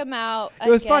back stick out. them out. It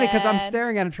was funny because I'm again.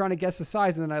 staring at him trying to guess the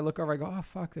size, and then I look over, I go, oh,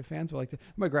 fuck, the fans will like to.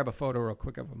 I'm going to grab a photo real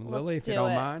quick of them, Lily, if you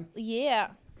don't mind. Yeah.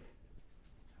 I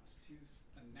was too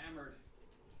enamored.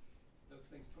 Those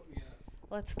things put me in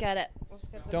a... Let's get it.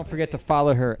 Don't forget to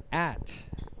follow her at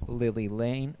Lily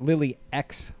Lane, Lily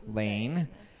X Lane,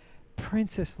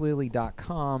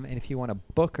 PrincessLily.com, and if you want to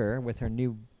book her with her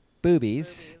new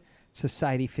boobies,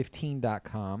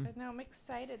 Society15.com. And now I'm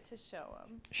excited to show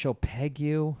them. She'll peg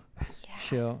you. Yeah.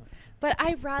 She'll. But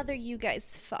I'd rather you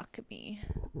guys fuck me.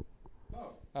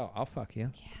 Oh, I'll fuck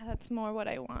you. Yeah, that's more what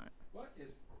I want. What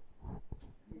is...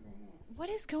 What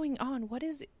is going on? What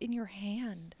is in your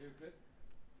hand? Stupid.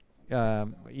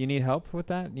 You need help with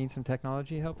that? Need some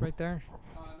technology help right there?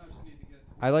 No, just need to get it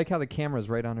to I like how the camera's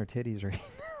right on her titties right now.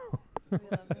 trying to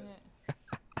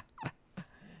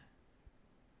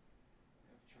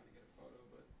get a photo,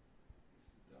 but this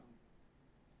is dumb.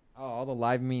 Oh, all the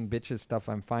Live Mean Bitches stuff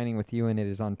I'm finding with you in it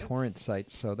is on torrent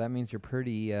sites, so that means you're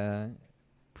pretty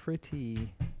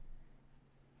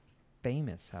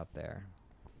famous out there.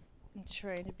 I'm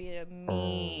trying to be a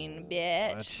mean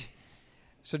bitch.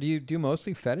 So do you do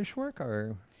mostly fetish work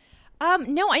or?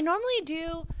 No, I normally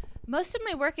do. Most of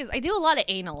my work is I do a lot of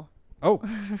anal. Oh,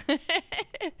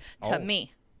 To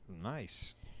me.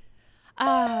 nice.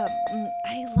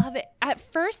 I love it. At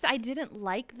first, I didn't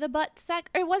like the butt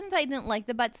sex. Or it wasn't that I didn't like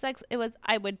the butt sex. It was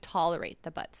I would tolerate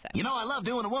the butt sex. You know, I love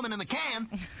doing a woman in the can.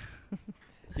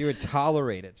 You would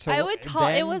tolerate it. So I would it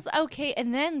then was okay.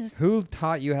 And then Who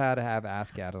taught you how to have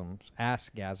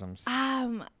ass-gasms?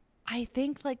 I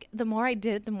think like the more I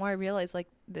did, the more I realized like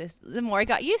this, the more I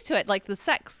got used to it. Like the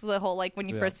sex, the whole like when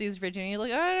you Yeah. first use virginity, you're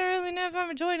like, oh, I don't really know if I'm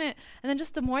enjoying it. And then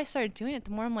just the more I started doing it,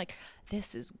 the more I'm like,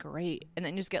 this is great. And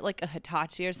then you just get like a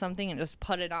Hitachi or something and just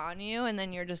put it on you, and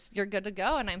then you're good to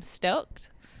go. And I'm stoked.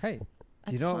 Hey,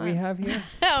 do you That's know what we fun. have here?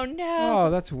 Oh no,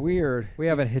 Oh, that's weird. We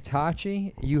have a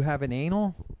Hitachi. You have an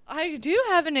anal. I do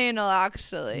have an anal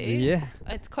actually. Yeah.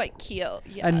 It's quite cute.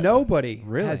 Yes. And nobody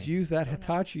Really? has used that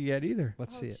Hitachi yet either.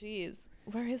 Let's see it. Jeez,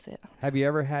 where is it? Have you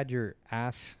ever had your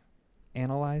ass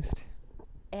analyzed?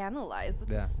 Analyze.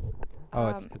 What's Yeah. this? Oh,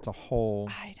 it's a whole.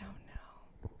 I don't know.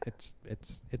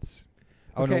 It's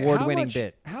Okay, an award-winning how much-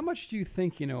 bit. How much do you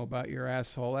think you know about your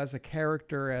asshole as a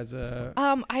character, as a...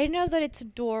 I know that it's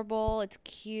adorable, it's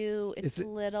cute, it's Is it-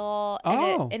 little,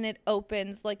 Oh. and it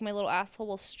opens, like my little asshole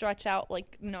will stretch out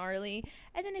like gnarly,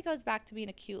 and then it goes back to being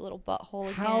a cute little butthole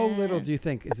again. How little do you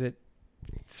think? Is it,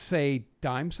 say,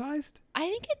 dime-sized? I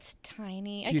think it's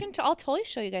tiny. Do you- I'll totally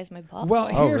show you guys my butthole. Well,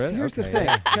 Oh, here's really? here's the Okay.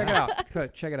 thing. Check it out.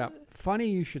 Good, check it out. Funny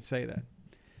you should say that,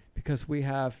 because we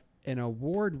have an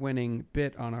award-winning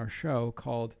bit on our show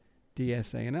called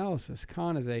DSA Analysis.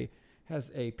 Khan has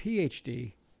a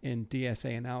PhD in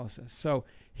DSA analysis, so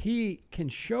he can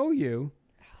show you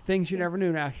things you never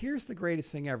knew. Now, here's the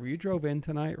greatest thing ever. You drove in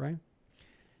tonight, right?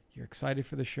 You're excited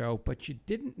for the show, but you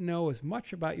didn't know as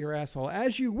much about your asshole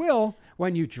as you will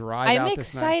when you drive I'm out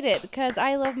this night. excited because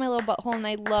I love my little butthole and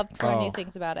I love to learn Oh. new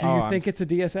things about it. Do you Oh, think it's a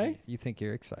DSA? You think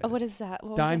you're excited? Oh, what is that?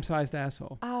 What was Dime-sized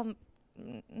asshole. that?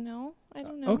 No, I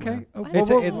don't know. Okay. I Well,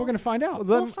 don't we're know. going to find out.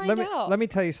 We'll find out. Let me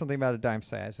tell you something about a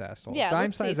dime-sized asshole. Yeah,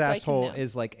 let's see, Dime-sized so I can asshole know.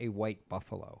 is like a white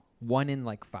buffalo, 1 in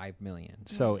like 5 million.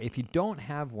 So if you don't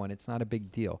have one, it's not a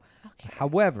big deal. Okay.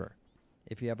 However,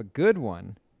 if you have a good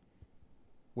one,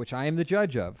 which I am the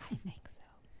judge of, I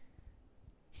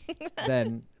think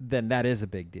so. then that is a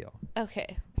big deal.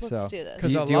 Okay, let's So- do this.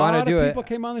 Because Do a you wanna lot do of it? people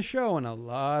came on the show, and a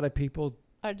lot of people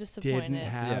Are disappointed. didn't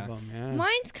have Yeah. them. Yeah.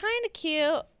 Mine's kind of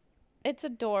cute. It's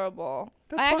adorable.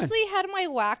 That's I fine. actually had my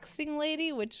waxing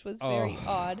lady, which was very Oh.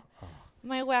 odd.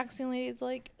 My waxing lady's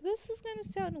like, this is going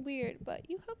to sound weird, but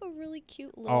you have a really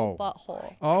cute little Oh.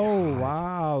 butthole. Oh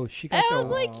wow, she got I the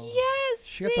was like, yes,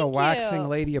 she got the thank waxing you.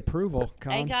 lady approval.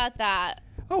 Con. I got that.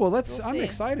 Oh well, We'll I'm see.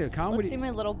 excited. Con, Let's see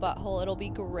my little butthole. It'll be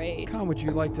great. Con, would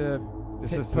you like to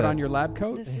This is put the- on your lab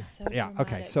coat? This is so Yeah. Okay.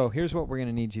 dramatic. So here's what we're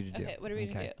gonna need you to do. Okay, what are we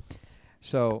going to do?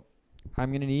 So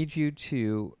I'm gonna need you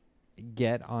to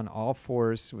get on all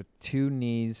fours with 2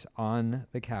 knees on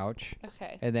the couch,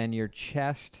 Okay. and then your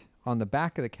chest on the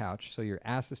back of the couch, so your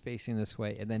ass is facing this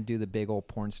way, and then do the big old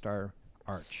porn star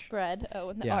arch. Spread. Oh,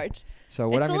 and the Yeah. arch. So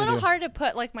what It's I'm a gonna little do? hard to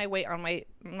put like my weight on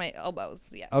my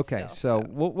elbows. Yeah. Okay. So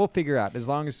we'll figure out as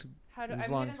long as how do as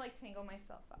I'm long gonna as- like tangle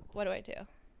myself up. What do I do?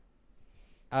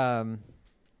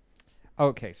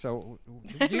 Okay, so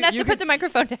I'm gonna have to put the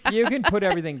microphone down. you can put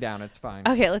everything down. It's fine.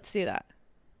 Okay, let's do that.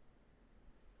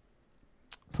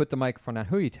 Put the microphone down.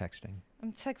 Who are you texting?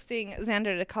 I'm texting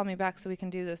Xander to call me back so we can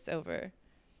do this over,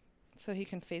 so he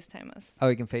can FaceTime us. Oh,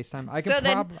 you can FaceTime. I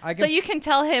can. So you can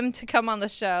tell him to come on the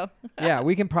show. Yeah,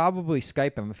 we can probably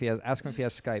Skype him if he has. Ask him if he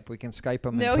has Skype. We can Skype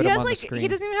him. No, and put he him has on like the screen. he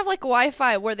doesn't even have like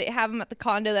Wi-Fi where they have him at the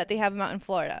condo that they have him out in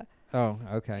Florida. Oh,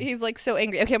 okay. He's like so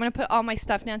angry. Okay, I'm gonna put all my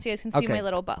stuff down so you guys can see Okay. my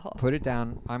little butthole. Put it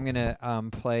down. I'm gonna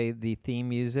play the theme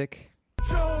music.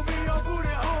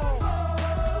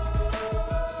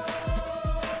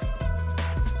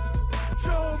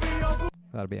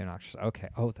 That'll be obnoxious. Okay.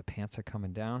 Oh, the pants are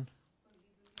coming down.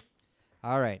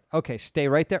 All right. Okay, stay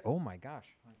right there. Oh my gosh.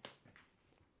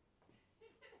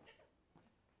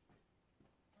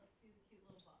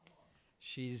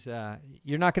 She's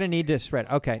you're not going to need to spread.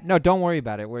 Okay. No, don't worry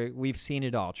about it. We've seen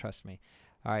it all, trust me.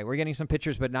 All right, we're getting some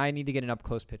pictures, but now I need to get an up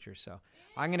close picture. So,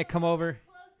 I'm going to come over.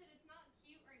 Oh,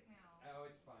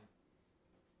 it's fine.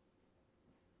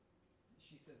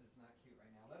 She says it's not cute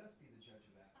right now. Let us be the judge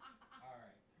of that. All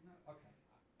right. Okay.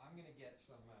 I'm going to get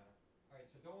some all right,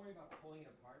 so don't worry about pulling it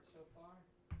apart so far.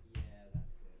 Yeah,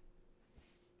 that's good.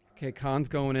 Okay, Khan's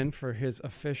going in for his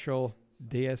official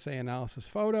DSA analysis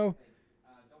photo.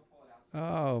 Don't pull it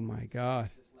out. Oh my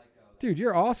God, Just let go. dude,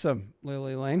 you're awesome,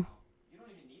 Lily Lane. You don't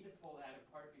even need to pull that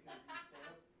apart because you stay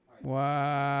up.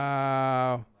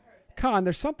 Wow, Khan,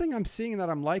 there's something I'm seeing that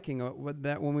I'm liking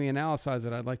that when we analyze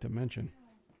it, I'd like to mention.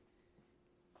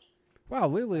 Wow,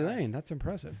 Lily Lane, that's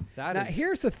impressive. That Now, is-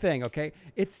 here's the thing, okay?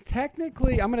 It's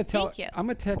technically, I'm going to tell. Thank you. I'm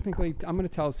going to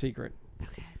tell a secret.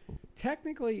 Okay.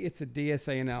 Technically, it's a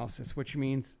DSA analysis, which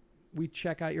means we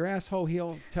check out your asshole.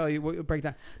 He'll tell you what break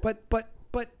down. But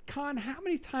Khan, how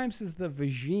many times has the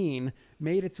vagine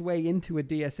made its way into a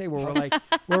DSA where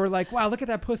we're like, wow, look at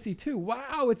that pussy too.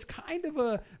 Wow, it's kind of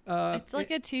a. It's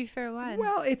like a 2-for-1.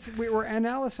 Well, we're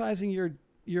analyzing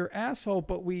your asshole,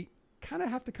 but we kind of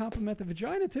have to compliment the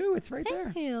vagina too. It's right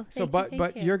there. Thank you. So, Thank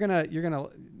but you. you're gonna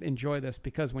enjoy this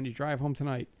because when you drive home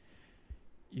tonight,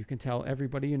 you can tell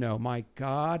everybody you know. My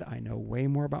God, I know way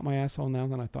more about my asshole now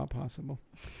than I thought possible.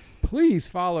 Please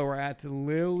follow her at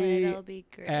Lily It'll be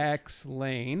great. X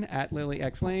Lane at Lily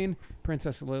X Lane,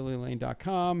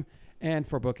 PrincessLilyLane.com, and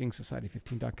for booking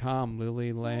Society15.com.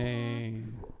 Lily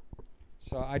Lane.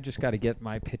 So I just got to get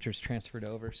my pictures transferred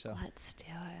over. So Let's do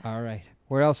it. all right.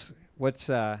 Where else? What's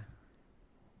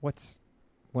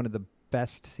one of the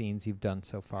best scenes you've done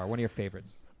so far? One of your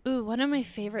favorites? Ooh, one of my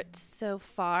favorites so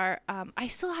far. I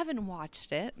still haven't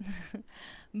watched it,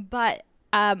 but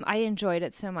I enjoyed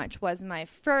it so much. Was my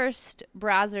first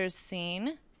Brazzers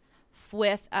scene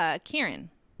with Kieran.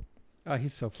 Oh,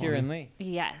 he's so funny. Kieran Lee.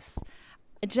 Yes,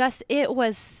 it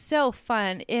was so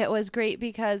fun. It was great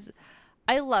because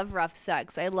I love rough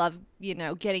sex. I love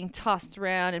getting tossed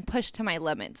around and pushed to my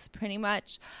limits, pretty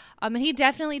much. And he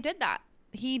definitely did that.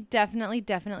 He definitely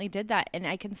did that. And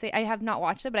I can say, I have not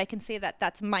watched it, but I can say that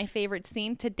that's my favorite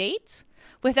scene to date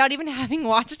without even having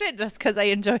watched it, just because I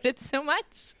enjoyed it so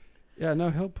much. Yeah, no,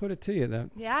 he'll put it to you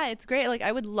that. Yeah, it's great. Like,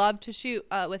 I would love to shoot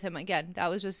with him again. That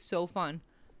was just so fun.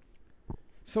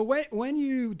 So when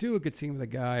you do a good scene with a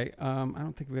guy, I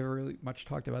don't think we've ever really much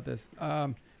talked about this.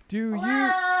 Do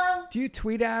you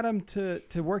tweet at him to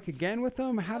work again with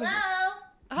him? How does it?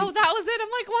 Oh, that was it.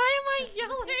 I'm like, why am I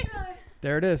yelling?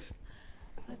 There it is.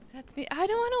 That's me. I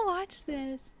don't want to watch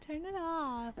this. Turn it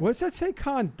off. What does that say,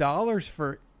 Con? Dollars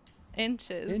for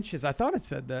Inches. inches. I thought it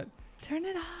said that. Turn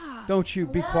it off. Don't you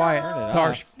be quiet. Turn it It's our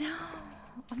off. No.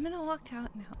 I'm going to walk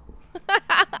out now.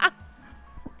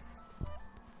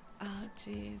 Oh,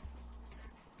 jeez.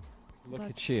 Look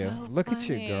That's at you. so Look at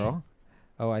you, funny. girl.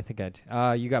 Oh, I think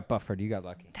you got buffered. You got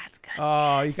lucky. That's good.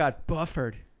 Oh, you got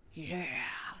buffered. Yeah.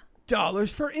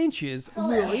 Dollars for inches.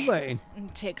 Lily Lane.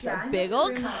 And takes a big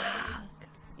old cock.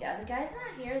 Yeah, the guy's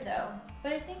not here though.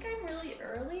 But I think I'm really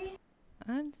early.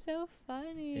 I'm so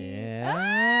funny.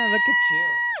 Yeah, look at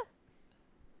you.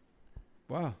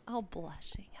 Wow. All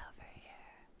blushing over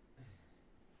here.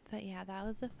 But yeah, that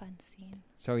was a fun scene.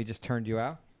 So he just turned you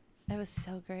out? It was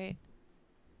so great.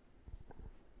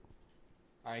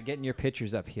 All right, getting your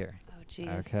pictures up here. Oh,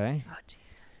 jeez. Okay. Oh, jeez.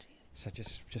 Oh, jeez. So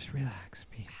just relax.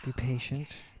 Be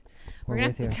patient. We're We're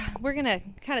with you. gonna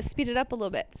kind of speed it up a little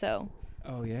bit. So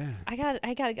Oh yeah. I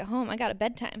gotta go home. I got a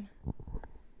bedtime.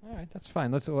 All right, that's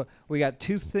fine. We got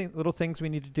two little things we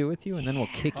need to do with you, and then we'll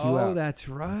kick you Oh, out. that's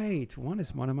right. One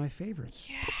is one of my favorites.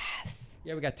 Yes.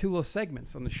 Yeah, we got two little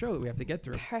segments on the show that we have to get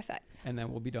through, Perfect. and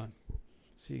then we'll be done.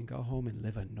 So you can go home and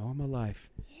live a normal life.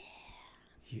 Yeah.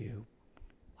 You.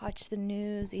 Watch the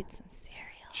news. Eat some cereal.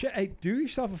 Hey, do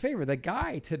yourself a favor. The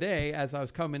guy today, as I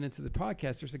was coming into the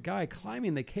podcast, there's a guy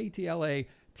climbing the KTLA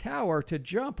tower to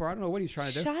jump, or I don't know what he's trying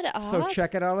to do. Shut up. So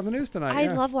check it out on the news tonight. I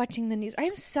love watching the news.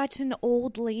 I'm such an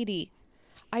old lady.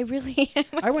 I really am.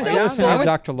 I went Are down you listening there. to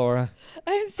Dr. Laura?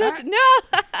 I'm such no.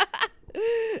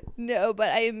 No, but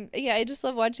I just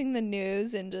love watching the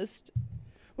news and just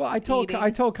Well, I told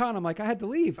eating. Con, I'm like, I had to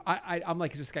leave. I'm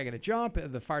like, is this guy going to jump?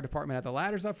 The fire department had the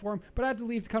ladders up for him, but I had to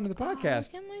leave to come to the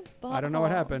podcast. Look at my I don't know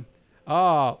what butthole. happened.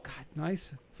 Oh, God,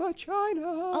 nice vagina.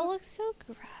 Oh, looks so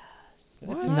gross.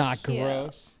 It's Not not cute.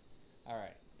 gross. All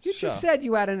right. You just said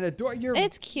you had an adorable.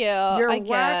 It's cute. Your I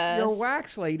guess. your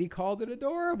wax lady called it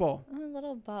adorable. A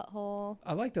little butthole.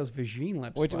 I like those vagine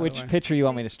lips. Which, by the which way. picture you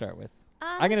want me to start with?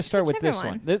 I'm going to start with whichever this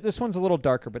one. one. This one's a little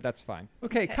darker, but that's fine.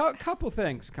 Okay, couple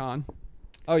things, Con.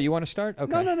 Oh, you want to start?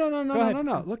 Okay. No. Go ahead.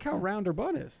 No. Look how round her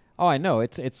butt is. Oh, I know.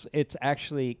 It's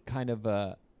actually kind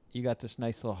of you got this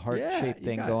nice little heart Yeah, shaped you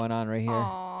thing got- going on right here.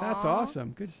 That's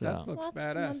awesome. Good. So- That looks What's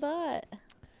badass. my butt?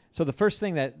 So the first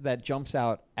thing that jumps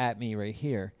out at me right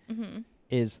here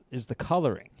is the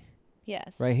coloring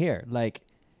Yes. right here. Like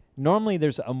normally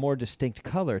there's a more distinct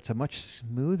color. It's a much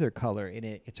smoother color in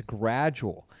it. It's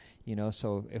gradual,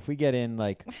 so if we get in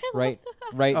like right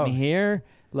Oh. in here,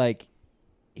 like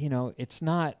it's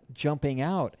not jumping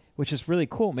out, which is really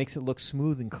cool. It makes it look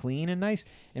smooth and clean and nice.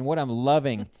 And what I'm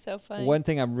loving, It's so funny. one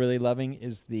thing I'm really loving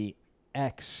is the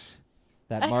X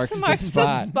that X marks the marks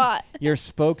spot. spot. Your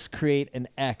spokes create an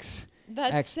X.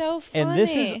 That's X. so funny. And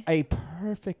this is a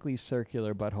perfectly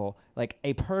circular butthole, like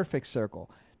a perfect circle.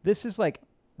 This is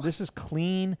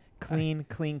clean.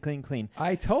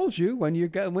 I told you when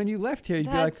you left here, you'd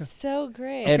That's be like, so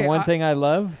great. And Okay, one thing I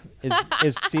love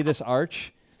is see this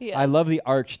arch. Yes. I love the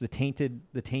arch, the tainted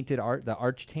art, the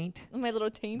arch taint. My little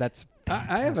taint. That's I have a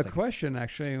fantastic. question,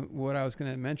 actually. What I was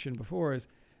going to mention before is,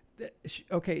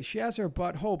 she has her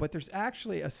butthole, but there's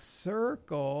actually a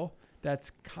circle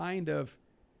that's kind of,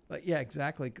 like, yeah,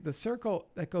 exactly. The circle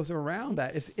that goes around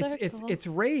that is Circle. it's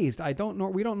raised. We don't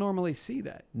normally see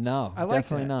that. No, I like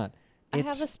definitely that. not. I have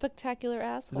It's- a spectacular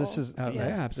asshole. This is Oh, yeah,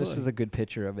 absolutely. This is a good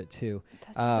picture of it too.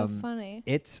 That's so funny.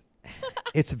 It's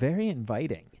very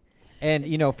inviting, and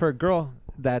for a girl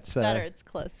that's Better, it's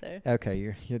closer. okay.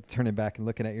 You're turning back and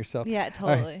looking at yourself. Yeah, All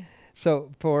right. totally.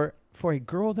 So for a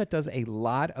girl that does a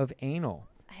lot of anal,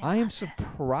 I am love it.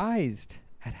 surprised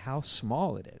at how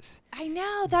small it is. I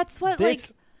know. That's what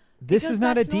This goes is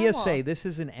not a back to normal. DSA. This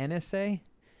is an NSA.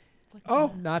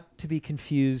 Oh, Not to be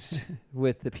confused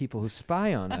with the people who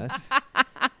spy on us.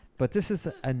 But this is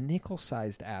a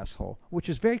nickel-sized asshole, which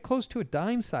is very close to a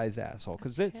dime-sized asshole.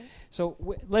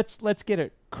 Let's get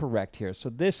it correct here. So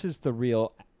this is the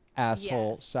real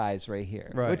asshole Yes. size right here,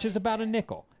 Right. which is about a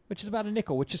nickel.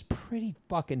 Which is pretty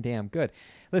fucking damn good.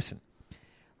 Listen,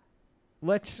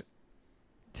 let's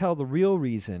tell the real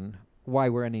reason why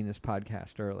we're ending this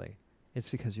podcast early. It's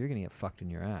because you're going to get fucked in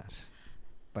your ass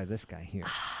by this guy here.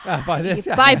 by this.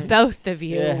 By both of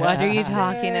you. Yeah. What are you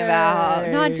talking about?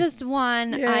 Yay. Not just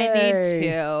one. I Yay. need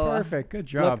two. Perfect. Good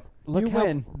job. Look you how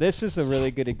win. this is a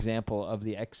really good example of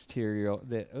the exterior.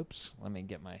 Oops, let me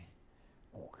get my.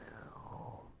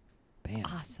 Bam.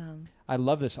 Awesome. I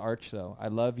love this arch though. I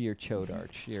love your chode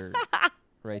arch. Your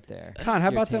right there. Con, how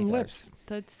Your about them taint arch. lips?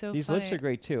 That's so These funny. lips are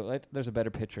great too. There's a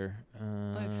better picture.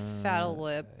 My fat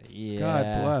lips. Yeah.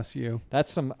 God bless you.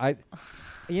 That's some. Some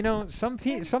That's some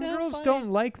so girls funny. don't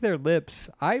like their lips.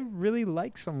 I really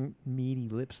like some meaty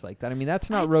lips like that. I mean, that's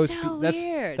not That's roast. so beef.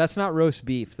 weird. That's not roast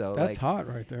beef though. That's Like, hot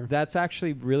right there. That's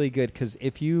actually really good because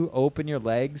if you open your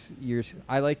legs,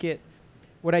 I like it.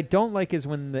 What I don't like is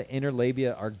when the inner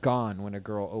labia are gone when a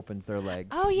girl opens their legs.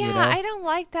 Oh yeah, I don't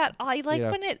like that. I like You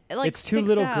know, when it like it's too sticks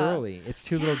little out. girly. It's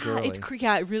too little girly.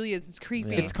 It really is. It's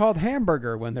creepy. It's called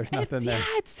hamburger when there's nothing It's, there. yeah,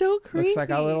 it's so creepy. Looks like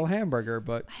a little hamburger,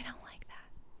 but I don't like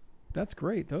that. that's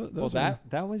great. Those well, are-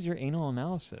 that was your anal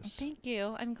analysis. Thank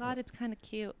you. I'm glad it's kind of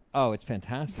cute. Oh, it's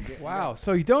fantastic. wow.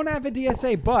 So you don't have a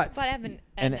DSA, but But I have An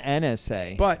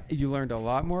NSA. but you learned a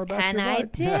lot more about And your I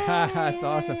butt. did. That's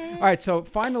awesome. All right. So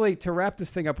finally, to wrap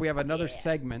this thing up, we have another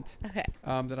segment Okay.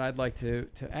 that I'd like to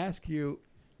ask you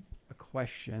a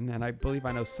question, and I believe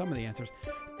I know some of the answers.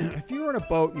 If you were in a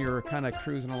boat and you were kind of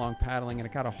cruising along, paddling, and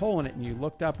it got a hole in it, and you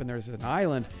looked up and there's an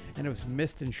island, and it was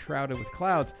mist and shrouded with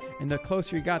clouds, and the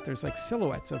closer you got, there's like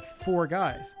silhouettes of 4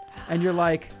 guys, and you're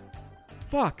like,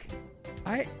 "Fuck,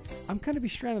 I'm going to be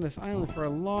stranded on this island for a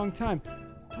long time.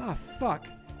 Ah, fuck.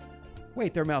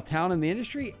 Wait, they're male talent in the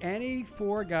industry? Any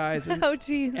four guys, Oh,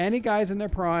 jeez. any guys in their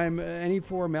prime, any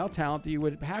four male talent that you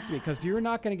would have to be, because you're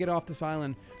not going to get off this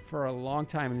island for a long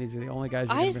time, and these are the only guys.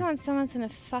 I just want someone that's gonna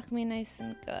fuck me nice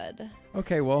and good.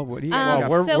 Okay, well, what do you? Well, got?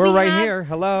 we're right here.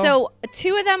 Hello. So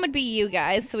 2 of them would be you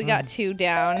guys. So we got 2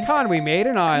 down. Con, we made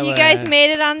an island. You guys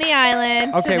made it on the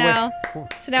island. Okay,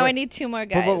 so now I need 2 more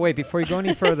guys. But wait, before you go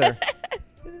any further,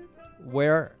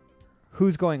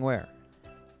 who's going where?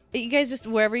 You guys just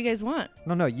wherever you guys want.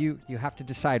 No, you have to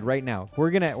decide right now.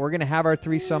 We're gonna have our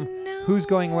threesome. Who's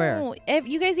going where? If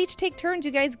you guys each take turns.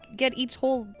 You guys get each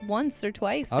hole once or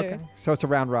twice. Okay, so it's a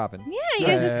round robin. Yeah, you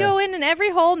guys just go in every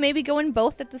hole, maybe go in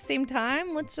both at the same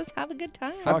time. Let's just have a good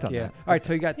time. Fuck yeah! All right,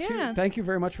 so you got 2. Yeah. Thank you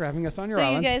very much for having us on your So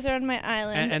island. you guys are on my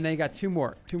island. and then you got 2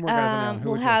 more. 2 more guys on the island.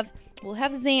 Who would you- We'll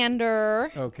have Xander.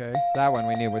 Okay. That one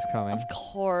we knew was coming. Of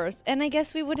course. And I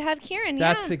guess we would have Kieran.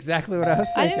 That's exactly what I was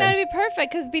thinking. I think that would be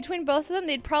perfect because between both of them,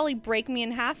 they'd probably break me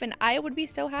in half, and I would be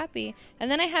so happy. And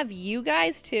then I have you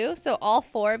guys too, so all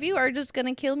 4 of you are just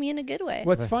gonna kill me in a good way.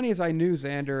 What's funny is I knew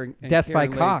Xander and Death by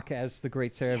Kieran Lee. cock, as the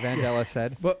great Sarah Vandella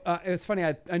said. But it's funny.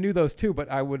 I knew those 2, but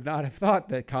I would not have thought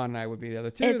that Con and I would be the other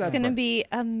 2. It's That's gonna right. be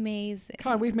amazing.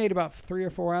 Con, we've made about 3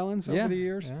 or 4 islands over the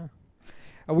years. Yeah.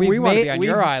 We want to be on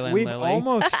your island, we've Lily.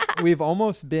 we've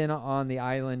almost been on the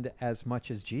island as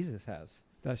much as Jesus has.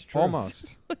 That's true.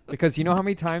 Almost. Because you know how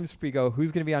many times we go,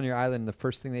 who's going to be on your island? And the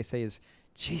first thing they say is,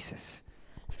 Jesus.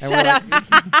 And Shut we're up.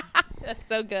 like, That's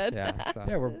so good. yeah, so.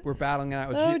 Yeah, we're battling it out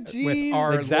with, Oh, with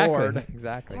our exactly. Lord.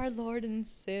 Exactly. Our Lord and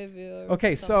Savior.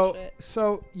 Okay, Some shit.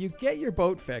 so you get your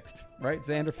boat fixed, right?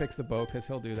 Xander fixed the boat because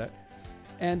he'll do that.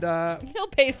 And He'll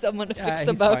pay someone to fix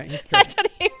the he's boat. fine. He's That's what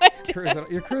he would do.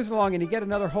 you're cruising along, and you get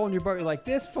another hole in your boat. You're like,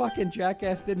 this fucking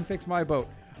jackass didn't fix my boat.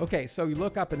 Okay, so you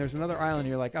look up, and there's another island. And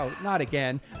you're like, oh, not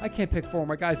again. I can't pick 4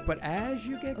 more guys. But as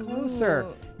you get closer,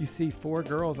 Ooh. you see 4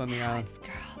 girls on the island. It's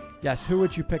girls. Yes, who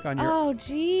would you pick on your Oh,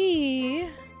 gee.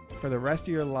 for the rest of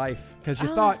your life? Because you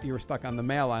Oh. thought you were stuck on the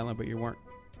male island, but you weren't.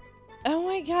 Oh,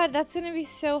 my God. That's going to be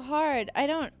so hard.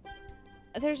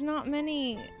 There's not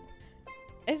many.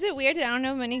 Is it weird that I don't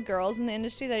know many girls in the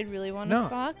industry that I'd really want to No.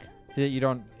 fuck? Yeah, you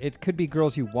don't. It could be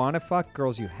girls you want to fuck,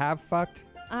 girls you have fucked.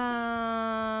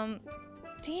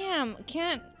 Damn.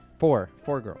 Can't. 4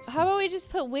 girls. How about we just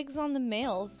put wigs on the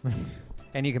males?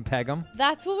 And you can peg them.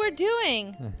 That's what we're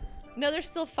doing. No, they're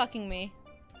still fucking me.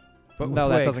 But No,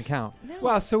 with that wigs. doesn't count. No.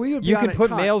 Well, so we would be You on can a put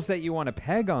con. males that you want to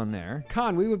peg on there.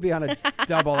 Con, we would be on a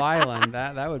double island.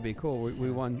 That would be cool.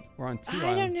 We're on 2 I islands.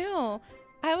 don't know.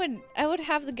 I would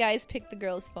have the guys pick the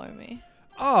girls for me.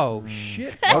 Oh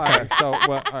shit. Okay, so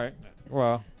well, all right.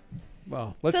 Well,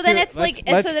 let's so then do- it's like,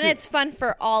 let's so then do- it's fun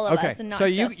for all of okay. us and not so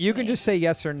just you can me. just say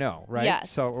yes or no, right?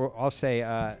 Yes. So I'll say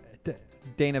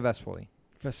Dana Vespoli.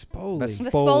 Vespoli.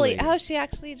 Vespoli. Oh, she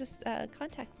actually just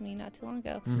contacted me not too long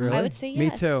ago. Really? I would say yes. Me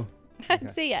too.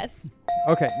 I'd say yes.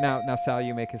 Okay, now Sal,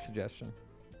 you make a suggestion.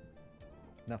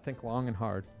 Now think long and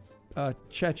hard.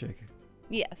 Chechik.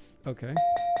 Yes. Okay.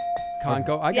 Con,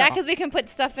 go. I Yeah, got. because we can put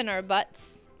stuff in our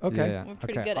butts. Okay. Yeah. We're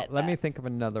pretty okay. good at Let me that. think of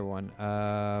another one.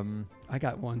 I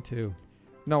got one too.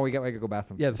 No, we got to go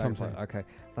bathroom. Yeah, that's what I'm back and forth. Okay.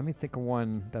 Let me think of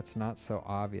one that's not so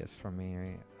obvious for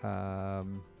me.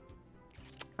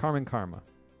 Carmen Karma.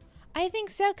 I think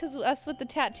so, because us with the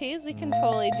tattoos, we can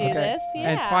totally do Okay. this. Yeah.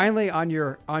 And finally, on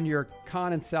your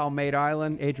Con and Sal made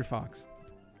island, Adria Fox.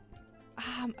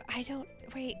 I don't.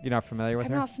 Wait. You're not familiar with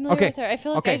I'm her? not familiar okay. with her. I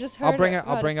feel like okay. I just heard I'll bring it.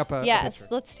 I'll bring up a Yes, picture.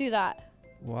 let's do that.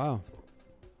 Wow.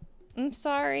 I'm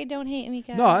sorry. Don't hate me,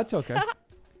 guys. No, that's okay.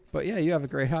 But yeah, you have a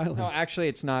great island. No, actually,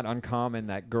 it's not uncommon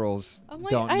that girls I'm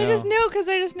like, don't I know. just know because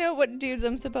I just know what dudes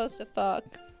I'm supposed to fuck.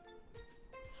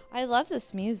 I love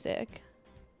this music.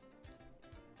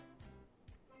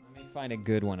 Let me find a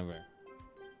good one of her.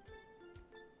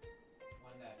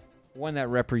 One that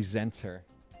represents her.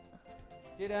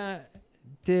 Did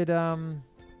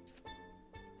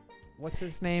what's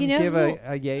his name? You know Give who-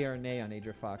 a yay or a nay on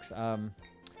Adria Fox.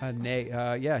 Nay.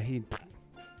 Yeah, he.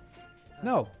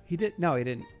 No, he did. No, he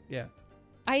didn't. Yeah.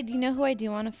 You know who I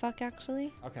do want to fuck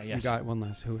actually? Okay, You got one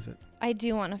last. Who is it? I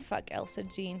do want to fuck Elsa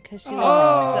Jean because she Oh!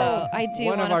 looks so. I do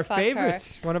One want of to our fuck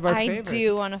favorites. her. One of our I favorites.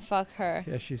 do want to fuck her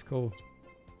Yeah, she's cool.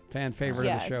 Fan favorite of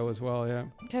Yes. the show as well. Yeah.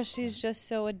 because she's just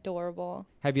so adorable.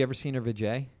 Have you ever seen her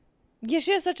vajay? Yeah,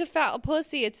 she has such a fat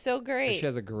pussy. It's so great. She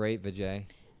has a great vajay.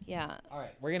 Yeah. All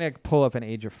right, we're gonna pull up an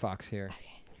Adria Fox here.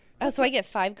 Oh, so I get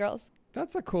 5 girls.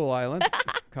 That's a cool island.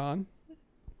 Con.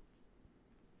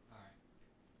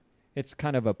 It's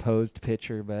kind of a posed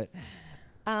picture, but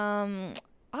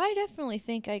I definitely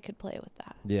think I could play with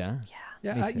that. yeah.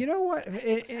 Yeah. Me too. You know what?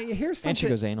 Here's something. And she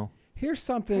goes anal. Here's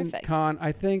something, Perfect. Con.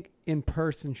 I think in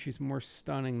person she's more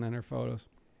stunning than her photos.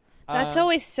 That's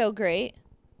always so great.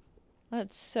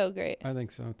 That's so great. I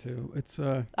think so too. It's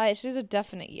She's a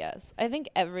definite yes. I think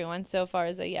everyone so far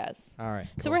is a yes. All right.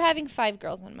 So cool. we're having 5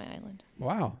 girls on my island.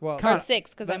 wow. Well, Or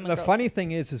 6 because I'm a the girl. funny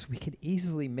thing is we could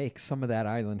easily make some of that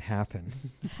island happen.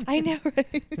 I know,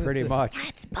 right? Pretty much.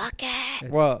 Let's book it. It's,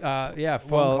 Well, yeah,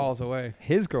 phone well, calls away.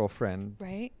 His girlfriend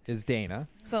Right? is Dana.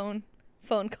 Phone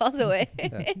calls away.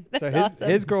 Yeah. That's so awesome.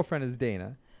 his girlfriend is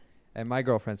Dana, and my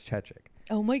girlfriend's Chechik.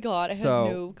 Oh my God, I So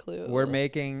have no clue. We're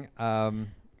making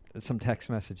some text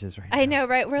messages right now. I know,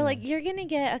 right? We're like, you're gonna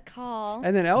get a call.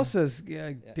 And then Elsa's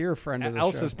dear friend of the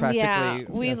Elsa's show. practically Yeah,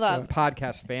 we love.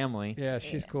 podcast family. Yeah,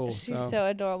 she's cool. She's so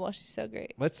adorable. She's so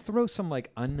great. Let's throw some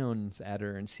like unknowns at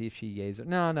her and see if she yays.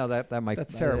 No, that might.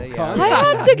 That's terrible. yeah. I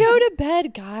have to go to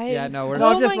bed, guys. Yeah, no, we're oh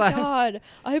not. just my laughing. God,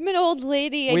 I'm an old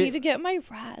lady. I We- need to get my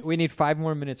rest. We need 5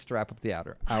 more minutes to wrap up the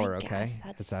hour. I Okay, guess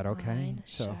that's is that okay? fine.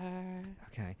 So Sure.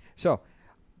 okay, so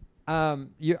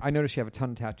I noticed you have a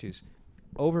ton of tattoos.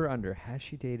 Over under, has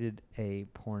she dated a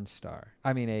porn star?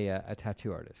 I mean, a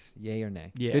tattoo artist? Yay or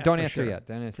nay? Yeah, Don't for answer sure. yet.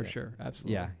 Don't answer For yet. sure,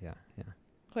 absolutely. Yeah.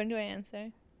 When do I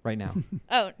answer? Right now.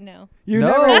 Oh no. You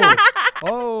no. never.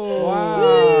 Oh.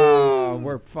 Wow,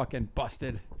 we're fucking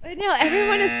busted. I know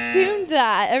everyone assumed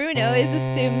that. Everyone always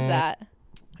assumes that.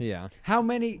 Yeah. How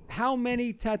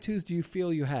many tattoos do you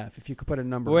feel you have? If you could put a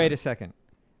number. Wait on a it. second.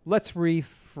 Let's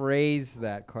rephrase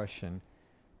that question.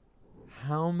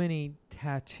 How many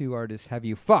tattoo artists have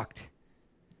you fucked?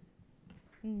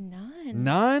 None.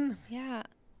 None? Yeah.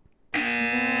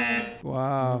 None.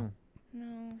 Wow.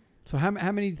 No. So how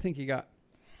many do you think you got?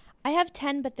 I have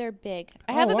 10, but they're big.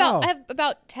 I Oh, have wow. I have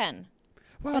about 10.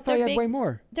 Well, I But thought you they're had big. way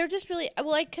more. They're just really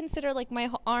well. I consider like my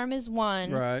arm is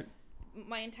 1. Right.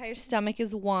 My entire stomach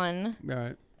is 1.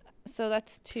 Right. So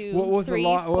that's 2. What was 3, the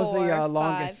what was the 4, 5,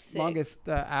 longest 6. longest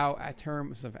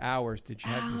terms of hours did you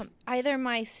have? Either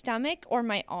my stomach or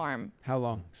my arm. How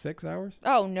long? 6 hours?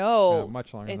 Oh no,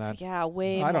 much longer than it's that.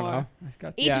 way I don't more. know. I've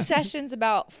got Each session's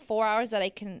about 4 hours that I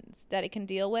can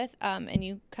deal with, and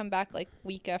you come back like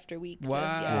week after week. Wow.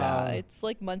 Yeah, it's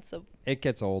like months of. It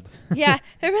gets old. Yeah,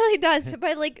 it really does.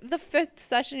 By like the 5th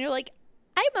session, you're like,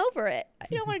 I'm over it. I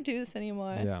don't want to do this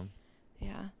anymore. Yeah.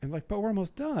 Yeah. I'm like, but we're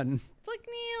almost done. It's like,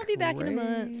 I'll be back in a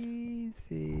month.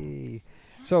 Crazy.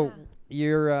 So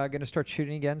you're going to start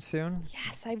shooting again soon?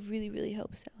 Yes, I really, really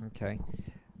hope so. Okay.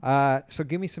 So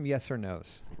give me some yes or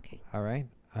no's. Okay. All right.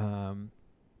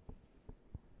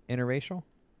 Interracial?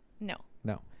 No.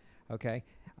 No. Okay.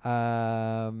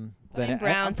 But Then I'm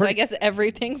brown, I'm so I pretty- guess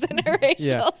everything's interracial.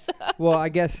 Yeah. So. Well, I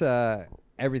guess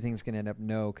everything's going to end up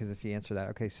no, because if you answer that.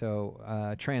 Okay,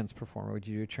 so trans performer. Would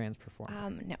you do a trans performer?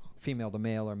 No. Female to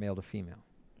male or male to female?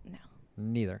 No.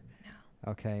 Neither.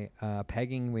 No. Okay.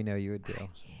 Pegging, we know you would do.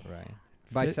 Yeah. Right.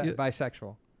 You-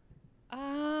 Bisexual.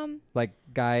 Um, Like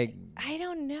guy, I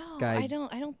don't know. Guy, I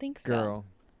don't think so. girl.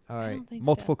 All I right. don't think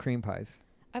Multiple cream pies.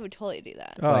 I would totally do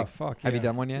that. Oh Like, fuck! have you yeah.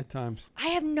 done one yet? Good times. I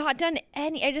have not done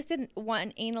any. I just did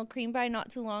one anal cream pie not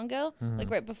too long ago, Mm-hmm. like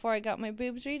right before I got my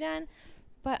boobs redone.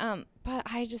 But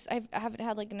I haven't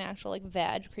had like an actual like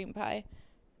vag cream pie,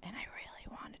 and I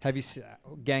really wanted. Have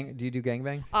you do you do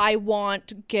gangbangs? I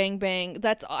want gangbang.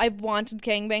 I've wanted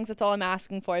gangbangs. That's all I'm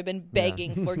asking for. I've been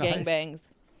begging for Nice. gangbangs.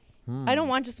 I don't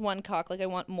want just one cock. Like I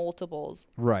want multiples.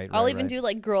 Right. I'll right, even right. do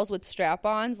like girls with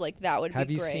strap-ons. Like that would Have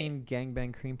be you great. seen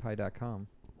gangbangcreampie.com?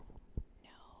 No.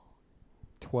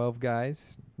 12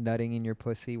 guys nutting in your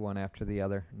pussy one after the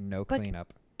other. No But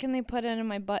cleanup. Can they put it in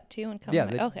my butt too and come? Yeah,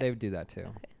 in my, okay. they would do that too.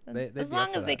 Then They'd as be long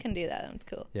up for as they that. can do that, that's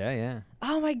cool. Yeah.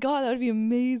 Oh my god, that would be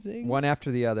amazing. One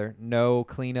after the other. No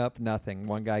cleanup, nothing.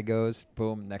 One guy goes,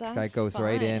 boom. Next guy That's goes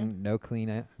right fine. in. No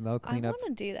cleanup. No I cleanup.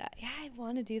 want to do that. Yeah, I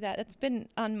want to do that. That's been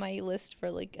on my list for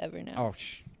like ever now. Oh,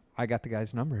 I got the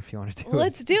guy's number if you want to do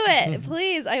Let's it. do it,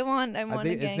 please. I want I a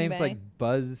think his name's gangbang. like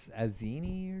Buzz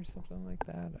Azini or something like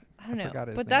that. I don't know, forgot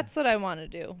his but name. that's what I want to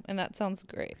do, and that sounds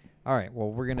great. All right. Well,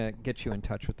 we're gonna get you in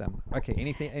touch with them. Okay.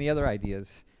 Any other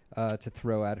ideas to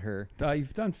throw at her?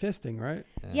 You've done fisting, right?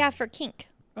 Yeah, for kink.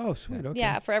 Oh, sweet. Okay.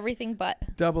 Yeah, for everything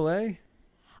but. Double A.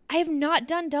 I have not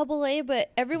done double A,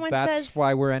 but everyone That's says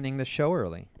why we're ending the show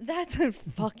early. that's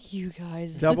fuck you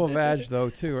guys. Double vag though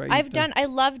too, right? I've done. I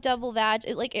love double vag.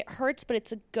 It hurts, but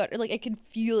it's a good. Like I can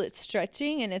feel it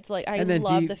stretching, and it's like I And then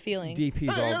love the feeling. DPs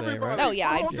all day, right? Oh yeah,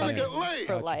 I'd Yeah. fucking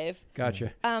for life.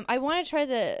 Gotcha. I want to try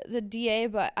the DA,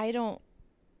 but I don't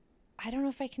know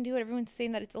if I can do it. Everyone's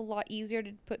saying that it's a lot easier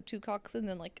to put 2 cocks in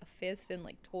than like a fist and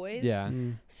like toys. Yeah.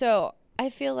 Mm. So I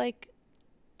feel like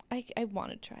I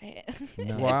want to try it.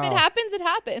 No. Wow. If it happens, it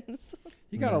happens.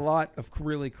 You got a Yes. lot of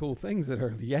really cool things that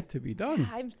are yet to be done.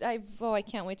 I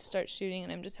can't wait to start shooting,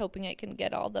 and I'm just hoping I can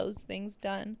get all those things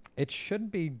done. It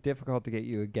shouldn't be difficult to get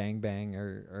you a gangbang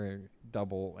or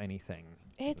double anything.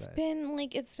 It's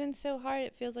been so hard.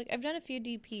 It feels like I've done a few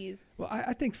DPs. Well,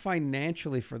 I think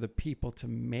financially for the people to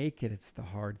make it, it's the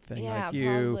hard thing. Yeah, like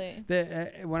you,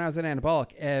 probably. when I was at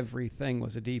Anabolic, everything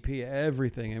was a DP,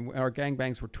 everything, and our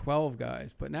gangbangs were 12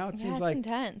 guys. But now it seems it's like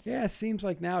intense. Yeah, it seems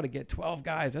like now to get 12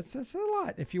 guys, that's a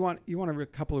lot. If you want a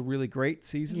couple of really great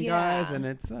seasoned guys, and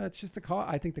it's just the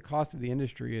cost. I think the cost of the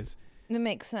industry is. It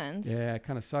makes sense. Yeah, it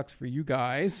kind of sucks for you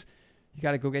guys. You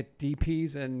got to go get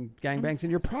DPs and gangbangs in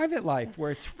your private life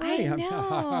where it's free. I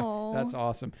know. That's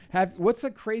awesome. What's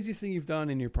the craziest thing you've done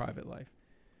in your private life?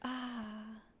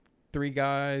 3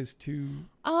 guys, 2.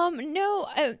 No.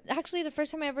 Actually, the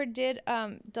first time I ever did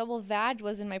double vag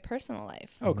was in my personal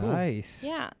life. Oh, cool. Nice.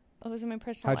 Yeah, it was in my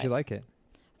personal life. How'd you like it?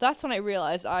 That's when I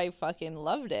realized I fucking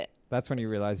loved it. That's when you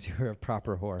realized you were a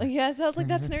proper whore. Yes, I was like,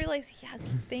 that's when I realized, yes,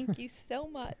 thank you so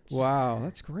much. Wow,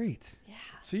 that's great. Yeah.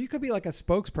 So you could be like a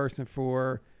spokesperson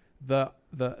for the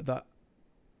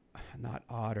not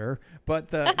odder, but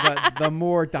the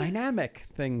more dynamic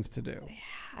things to do. Yeah,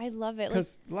 I love it.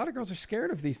 Because a lot of girls are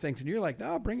scared of these things, and you're like,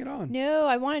 no, bring it on. No,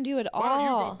 I want to do it all. Why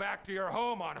don't you go back to your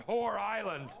home on Whore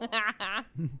Island?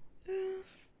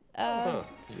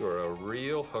 You're a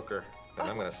real hooker, and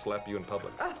I'm going to slap you in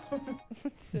public.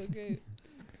 That's so great.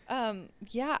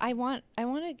 Yeah, I want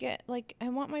to get, like, I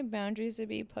want my boundaries to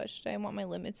be pushed. I want my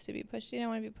limits to be pushed. I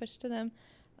want to be pushed to them.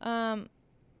 I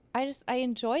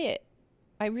enjoy it.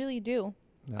 I really do.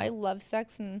 No. I love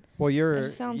sex, and Well, it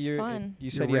just sounds fun. You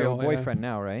said You're you have a real, yeah. boyfriend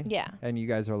now, right? Yeah. And you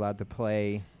guys are allowed to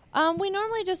play. We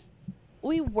normally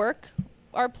we work.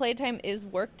 Our playtime is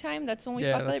work time. That's when we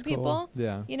fuck other that's cool. people.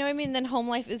 Yeah. You know what I mean? Then home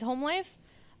life is home life.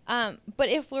 But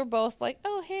if we're both like,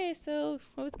 oh, hey, so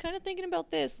I was kind of thinking about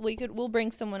this, we'll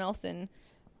bring someone else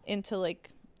into like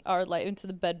our life, into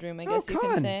the bedroom, I guess you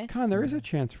can say. Con, there is a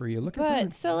chance for you. Look at But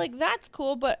that. so like that's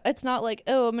cool, but it's not like,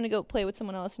 oh, I'm gonna go play with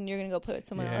someone else and you're gonna go play with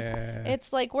someone else. Yeah.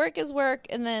 It's like work is work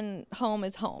and then home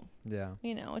is home. Yeah.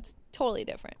 You know, it's totally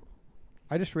different.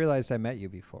 I just realized I met you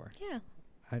before. Yeah.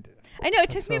 I know it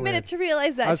That's took me so a minute weird. to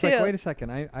realize that was too. like, wait a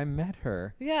second, I met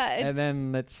her. Yeah. And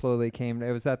then it slowly came.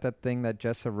 It was that thing that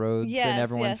Jessa Rhodes Yes, and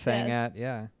everyone yes, sang yes. at.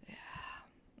 Yeah.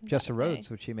 Jessa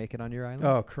Rhodes, would she make it on your island?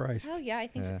 Oh, Christ. Oh yeah, I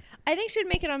think Yeah. she'd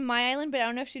make it on my island, but I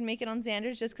don't know if she'd make it on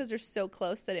Xander's just because they're so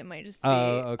close that it might just be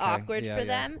okay. awkward Yeah, for yeah,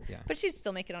 them. yeah. But she'd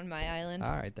still make it on my island.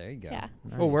 All right, there you go. Yeah.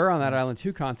 Well, we're on that Nice. island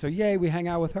too, Con. So yay, we hang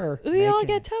out with her. We all Make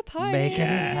get it- to party. make it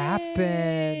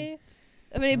happen.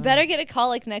 I mean, you better get a call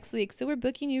like next week. So we're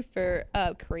booking you for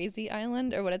Crazy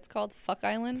Island, or what it's called, Fuck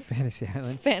Island. Fantasy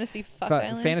Island. Fantasy Fuck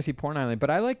Island. Fantasy Porn Island. But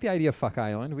I like the idea of Fuck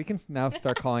Island. We can now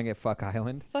start calling it Fuck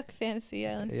Island. Fuck Fantasy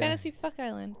Island. Yeah. Fantasy Fuck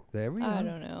Island. There we go. I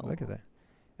don't know. Look at that.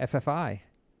 FFI.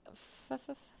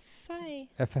 Fi.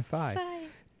 FFI. Fi.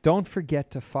 Don't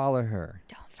forget to follow her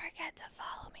Don't forget to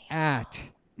follow me.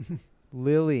 at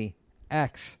Lily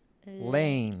X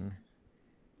Lane.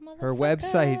 Her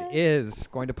website is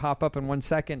going to pop up in 1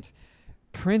 second.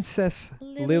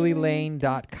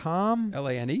 PrincessLilyLane.com.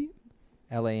 LANE?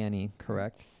 LANE,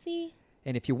 correct. See.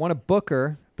 And if you want to book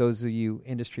her, those of you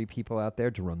industry people out there,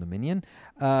 Jerome the Minion,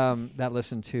 that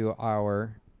listen to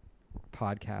our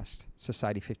podcast,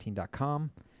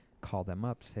 society15.com, call them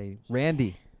up. Say,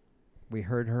 Randy, we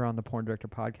heard her on the Porn Director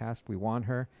podcast. We want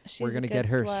her. She's We're a going to good get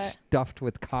her slut. stuffed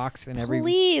with cocks and every...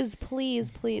 Please,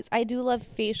 please, please. I do love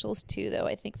facials too, though.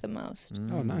 I think the most.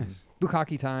 Oh, nice.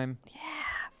 Bukkake time.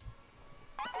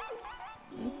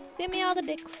 Give me all the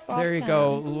dicks. There you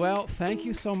go. Well, thank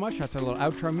you so much. That's our little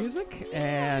outro music.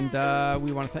 And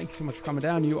we want to thank you so much for coming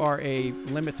down. You are a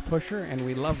limits pusher, and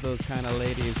we love those kind of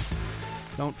ladies.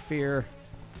 Don't fear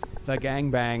the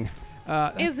gangbang.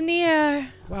 Is near.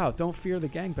 Wow, don't fear the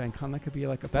gangbang, Con. That could be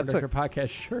like a That's Predator podcast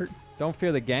shirt. Don't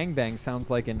fear the gangbang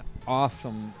sounds like an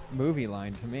awesome movie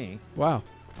line to me. Wow.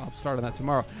 I'll start on that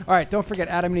tomorrow. All right, don't forget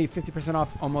Adam and Eve, 50%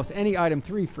 off almost any item,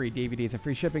 3 free DVDs and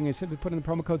free shipping. You simply put in the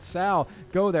promo code SAL.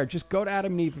 Go there. Just go to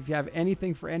Adam and Eve. If you have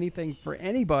anything for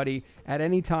anybody at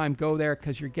any time, go there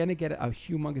because you're going to get a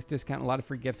humongous discount, a lot of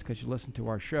free gifts because you listen to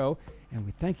our show. And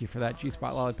we thank you for that.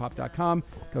 gspotlollipop.com.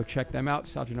 Go check them out.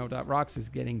 Salgino.rocks is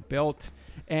getting built.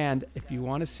 And if you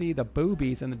want to see the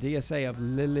boobies and the DSA of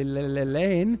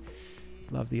Lane,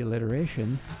 love the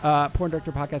alliteration.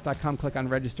 PornDirectorPodcast.com. Click on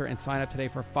register and sign up today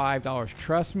for $5.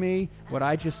 Trust me, what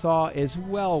I just saw is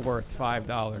well worth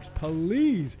 $5.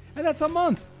 Please. And that's a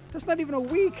month. That's not even a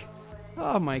week.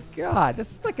 Oh, my God.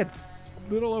 That's like a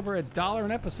little over $1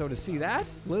 an episode to see that.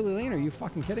 Lily Lane, are you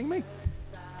fucking kidding me?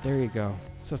 There you go.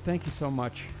 So thank you so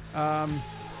much.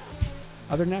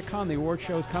 Other than that, Con, the award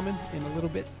show is coming in a little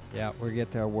bit. Yeah, we'll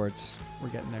get the awards. We're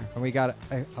getting there. And we got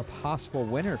a possible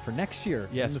winner for next year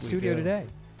Yes, in the we studio do. today.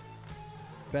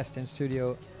 Best in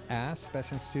studio ass,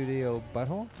 best in studio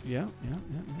butthole. Yeah.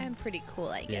 I'm pretty cool,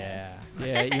 I guess.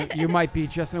 Yeah, you might be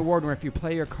just an award winner if you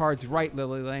play your cards right,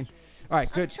 Lily Lane. All right,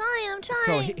 good. I'm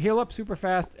trying. So heal up super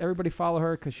fast. Everybody follow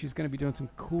her because she's going to be doing some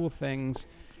cool things.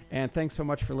 And thanks so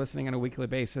much for listening on a weekly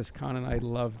basis. Con and I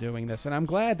love doing this. And I'm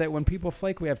glad that when people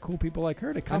flake, we have cool people like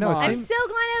her to come know, on. I'm so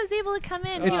glad I was able to come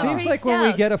in. It I'm seems pretty like when we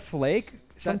stoked. get a flake,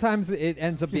 sometimes it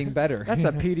ends up being better. That's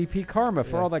a PDP karma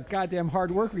for all the goddamn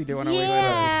hard work we do on our weekly basis.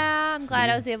 Yeah, I'm glad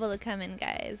I was able to come in,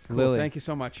 guys. Cool. Lily, Thank you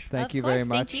so much. Thank Of you course, very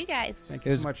much. Thank you, guys. Thank It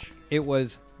you was- so much. It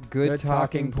was good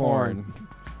talking porn.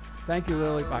 Thank you,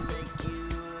 Lily. Bye.